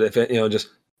that. But if just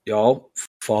y'all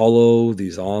follow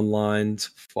these onlines,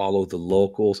 follow the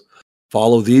locals,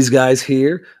 follow these guys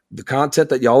here. The content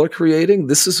that y'all are creating,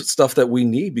 this is stuff that we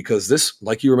need, because this,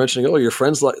 like you were mentioning earlier, your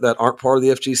friends that aren't part of the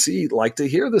FGC like to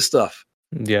hear this stuff.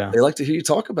 Yeah, they like to hear you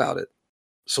talk about it.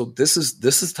 So this is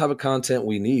the type of content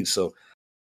we need. So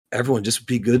everyone, just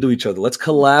be good to each other. Let's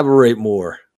collaborate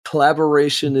more.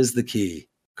 Collaboration is the key.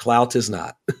 Clout is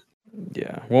not.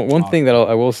 Yeah. One thing that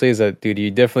I will say is that, dude,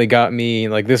 you definitely got me,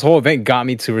 like, this whole event got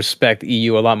me to respect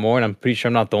EU a lot more, and I'm pretty sure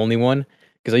I'm not the only one,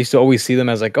 because I used to always see them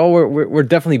as like, oh, we're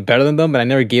definitely better than them, but I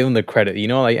never gave them the credit.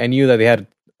 Like, I knew that they had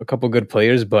a couple good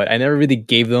players, but I never really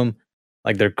gave them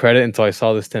like their credit until I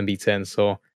saw this 10v10.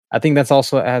 So I think has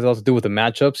also to do with the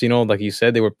matchups. Like you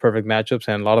said, they were perfect matchups,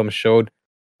 and a lot of them showed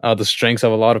the strengths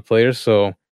of a lot of players.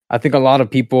 So I think a lot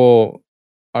of people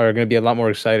are going to be a lot more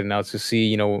excited now to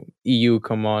see, EU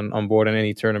come on board in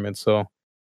any tournament. So,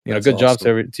 good job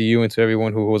to you and to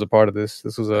everyone who was a part of this.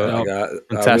 This was a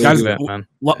fantastic event, man.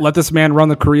 Let this man run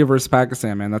the Korea versus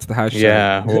Pakistan, man. That's the hashtag.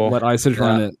 Yeah, let Icege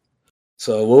run it.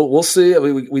 So we'll see.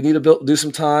 We need to do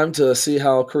some time to see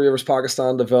how Korea versus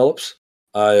Pakistan develops.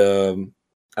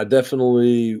 I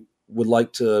definitely would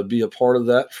like to be a part of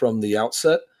that from the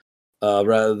outset,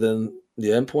 rather than the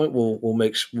endpoint.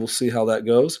 We'll see how that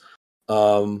goes.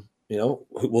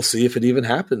 We'll see if it even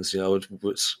happens.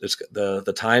 It's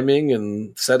the timing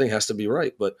and setting has to be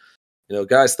right. But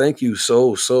guys, thank you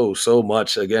so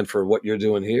much again for what you're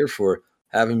doing here, for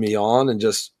having me on, and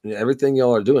just everything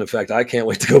y'all are doing. In fact, I can't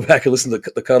wait to go back and listen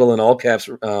to the Cuddle in All Caps,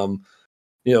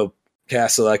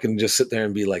 cast, so I can just sit there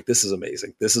and be like, this is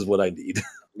amazing. This is what I need.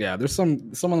 Yeah, there's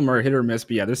some of them are hit or miss,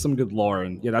 but yeah, there's some good lore,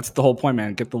 and yeah, that's the whole point,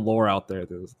 man. Get the lore out there.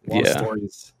 There's a lot of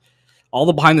stories. All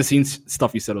the behind the scenes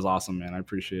stuff you said was awesome, man. I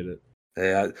appreciate it.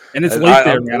 Yeah, and it's late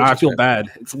there, man. I feel bad.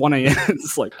 It's 1 a.m.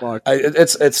 It's like fuck.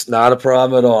 It's not a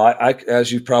problem at all. I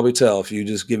as you probably tell, if you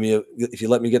just if you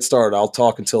let me get started, I'll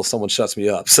talk until someone shuts me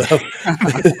up. So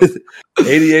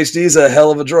ADHD is a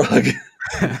hell of a drug.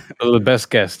 The best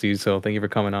guest, dude. So thank you for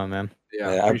coming on, man.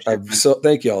 Yeah, so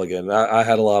thank you all again. I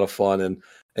had a lot of fun, and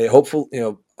hey,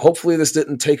 hopefully this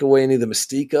didn't take away any of the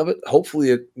mystique of it. Hopefully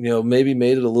it maybe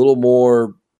made it a little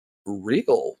more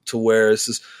real, to where this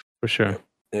is for sure.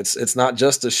 It's not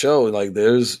just a show. Like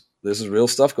this is real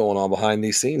stuff going on behind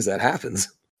these scenes that happens.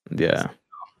 Yeah,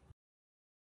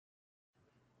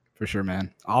 for sure,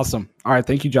 man. Awesome. All right,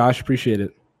 thank you, Josh. Appreciate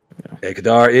it. Yeah. Hey,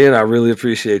 Kadar, Ian, I really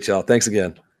appreciate y'all. Thanks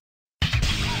again.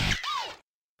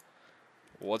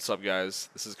 What's up, guys?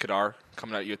 This is Kadar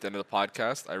coming at you at the end of the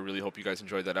podcast. I really hope you guys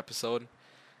enjoyed that episode.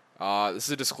 This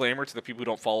is a disclaimer to the people who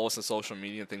don't follow us on social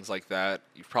media and things like that.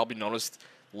 You've probably noticed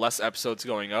less episodes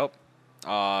going up.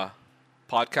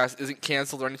 Podcast isn't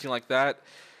canceled or anything like that.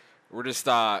 We're just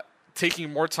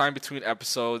taking more time between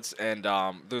episodes, and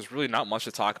there's really not much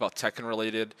to talk about Tekken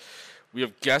related. We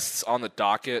have guests on the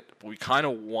docket, but we kind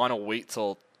of want to wait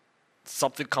till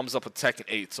something comes up with Tekken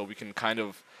 8 so we can kind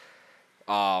of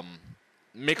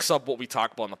mix up what we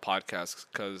talk about on the podcast,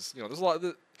 because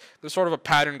there's sort of a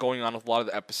pattern going on with a lot of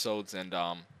the episodes, and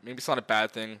maybe it's not a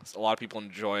bad thing. A lot of people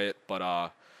enjoy it,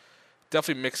 but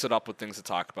definitely mix it up with things to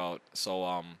talk about.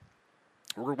 So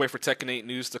We're going to wait for Tekken 8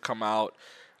 news to come out.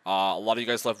 A lot of you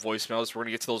guys left voicemails. We're going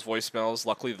to get to those voicemails.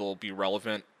 Luckily, they'll be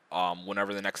relevant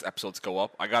whenever the next episodes go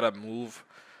up. I got to move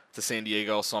to San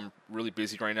Diego, so I'm really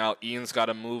busy right now. Ian's got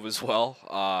to move as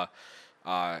well.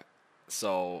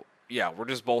 So, yeah, we're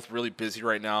just both really busy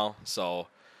right now. So,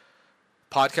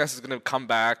 podcast is going to come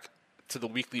back to the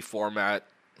weekly format,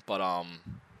 but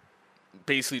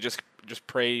basically just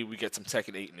pray we get some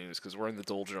Tekken 8 news because we're in the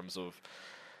doldrums of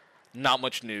not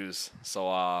much news.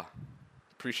 So,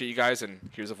 appreciate you guys, and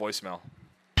here's a voicemail.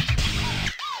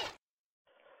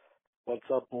 What's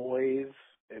up, boys?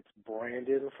 It's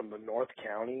Brandon from the North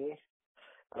County,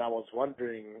 and I was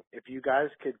wondering if you guys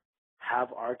could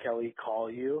have R. Kelly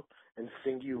call you and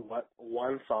sing you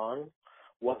one song,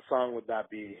 what song would that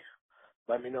be?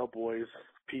 Let me know, boys.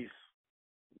 Peace.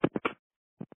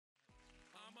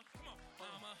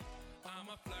 I'm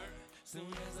a flirt. Soon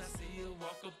as I see you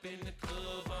walk up in the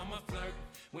club, I'm a flirt.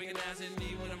 Winking eyes at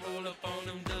me when I roll up on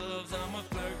them dubs, I'm a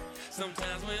flirt.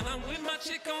 Sometimes when I'm with my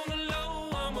chick on the low,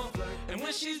 I'm a flirt. And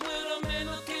when she's with a man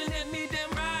looking at me damn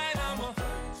right, I'm a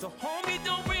flirt. So homie,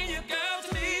 don't bring your girl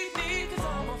to meet me, cause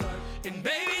I'm a flirt. And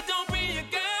baby, don't bring your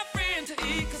girlfriend to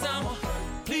eat, cause I'm a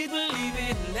flirt. Please believe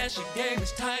it, unless your game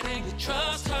is tight and you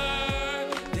trust her,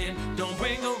 then don't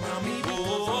bring her around me.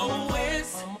 Oh,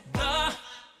 it's the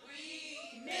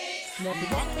Now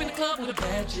we walk up in the club with a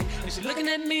bad chick, and she looking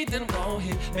at me, then I'm gon'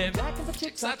 hit. Man, back in the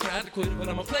chicks, I tried to quit, but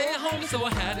I'm a player homie, so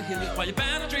I had to hit it. While you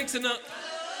buying the drinks and up,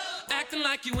 acting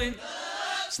like you in,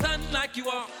 stunting like you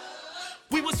are.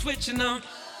 We was switching up.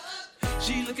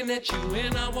 She looking at you,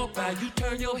 and I walk by. You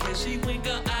turn your head, she wink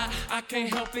her eye. I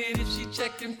can't help it if she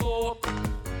checking for.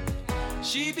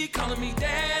 She be calling me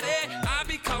daddy, I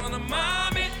be calling her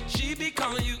mommy. She be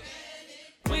calling you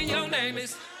when your name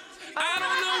is. I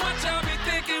don't know what y'all be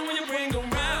thinking when you bring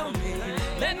around me.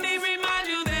 Let me remind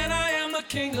you that I am the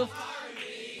king of.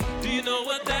 Do you know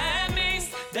what that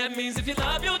means? That means if you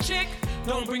love your chick,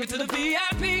 don't bring it to the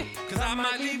VIP, cause I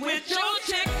might leave with your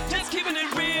chick. Just keeping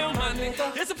it real, my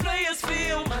nigga. It's a player's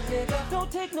field, my nigga. Don't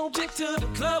take no chick to the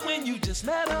club when you just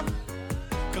met her,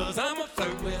 cause I'ma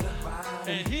flirt with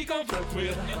her, and he gon' flirt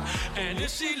with her. And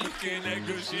if she looking that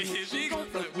good, she gon'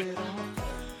 flirt with her.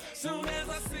 Soon as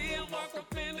I see her walk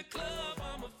up in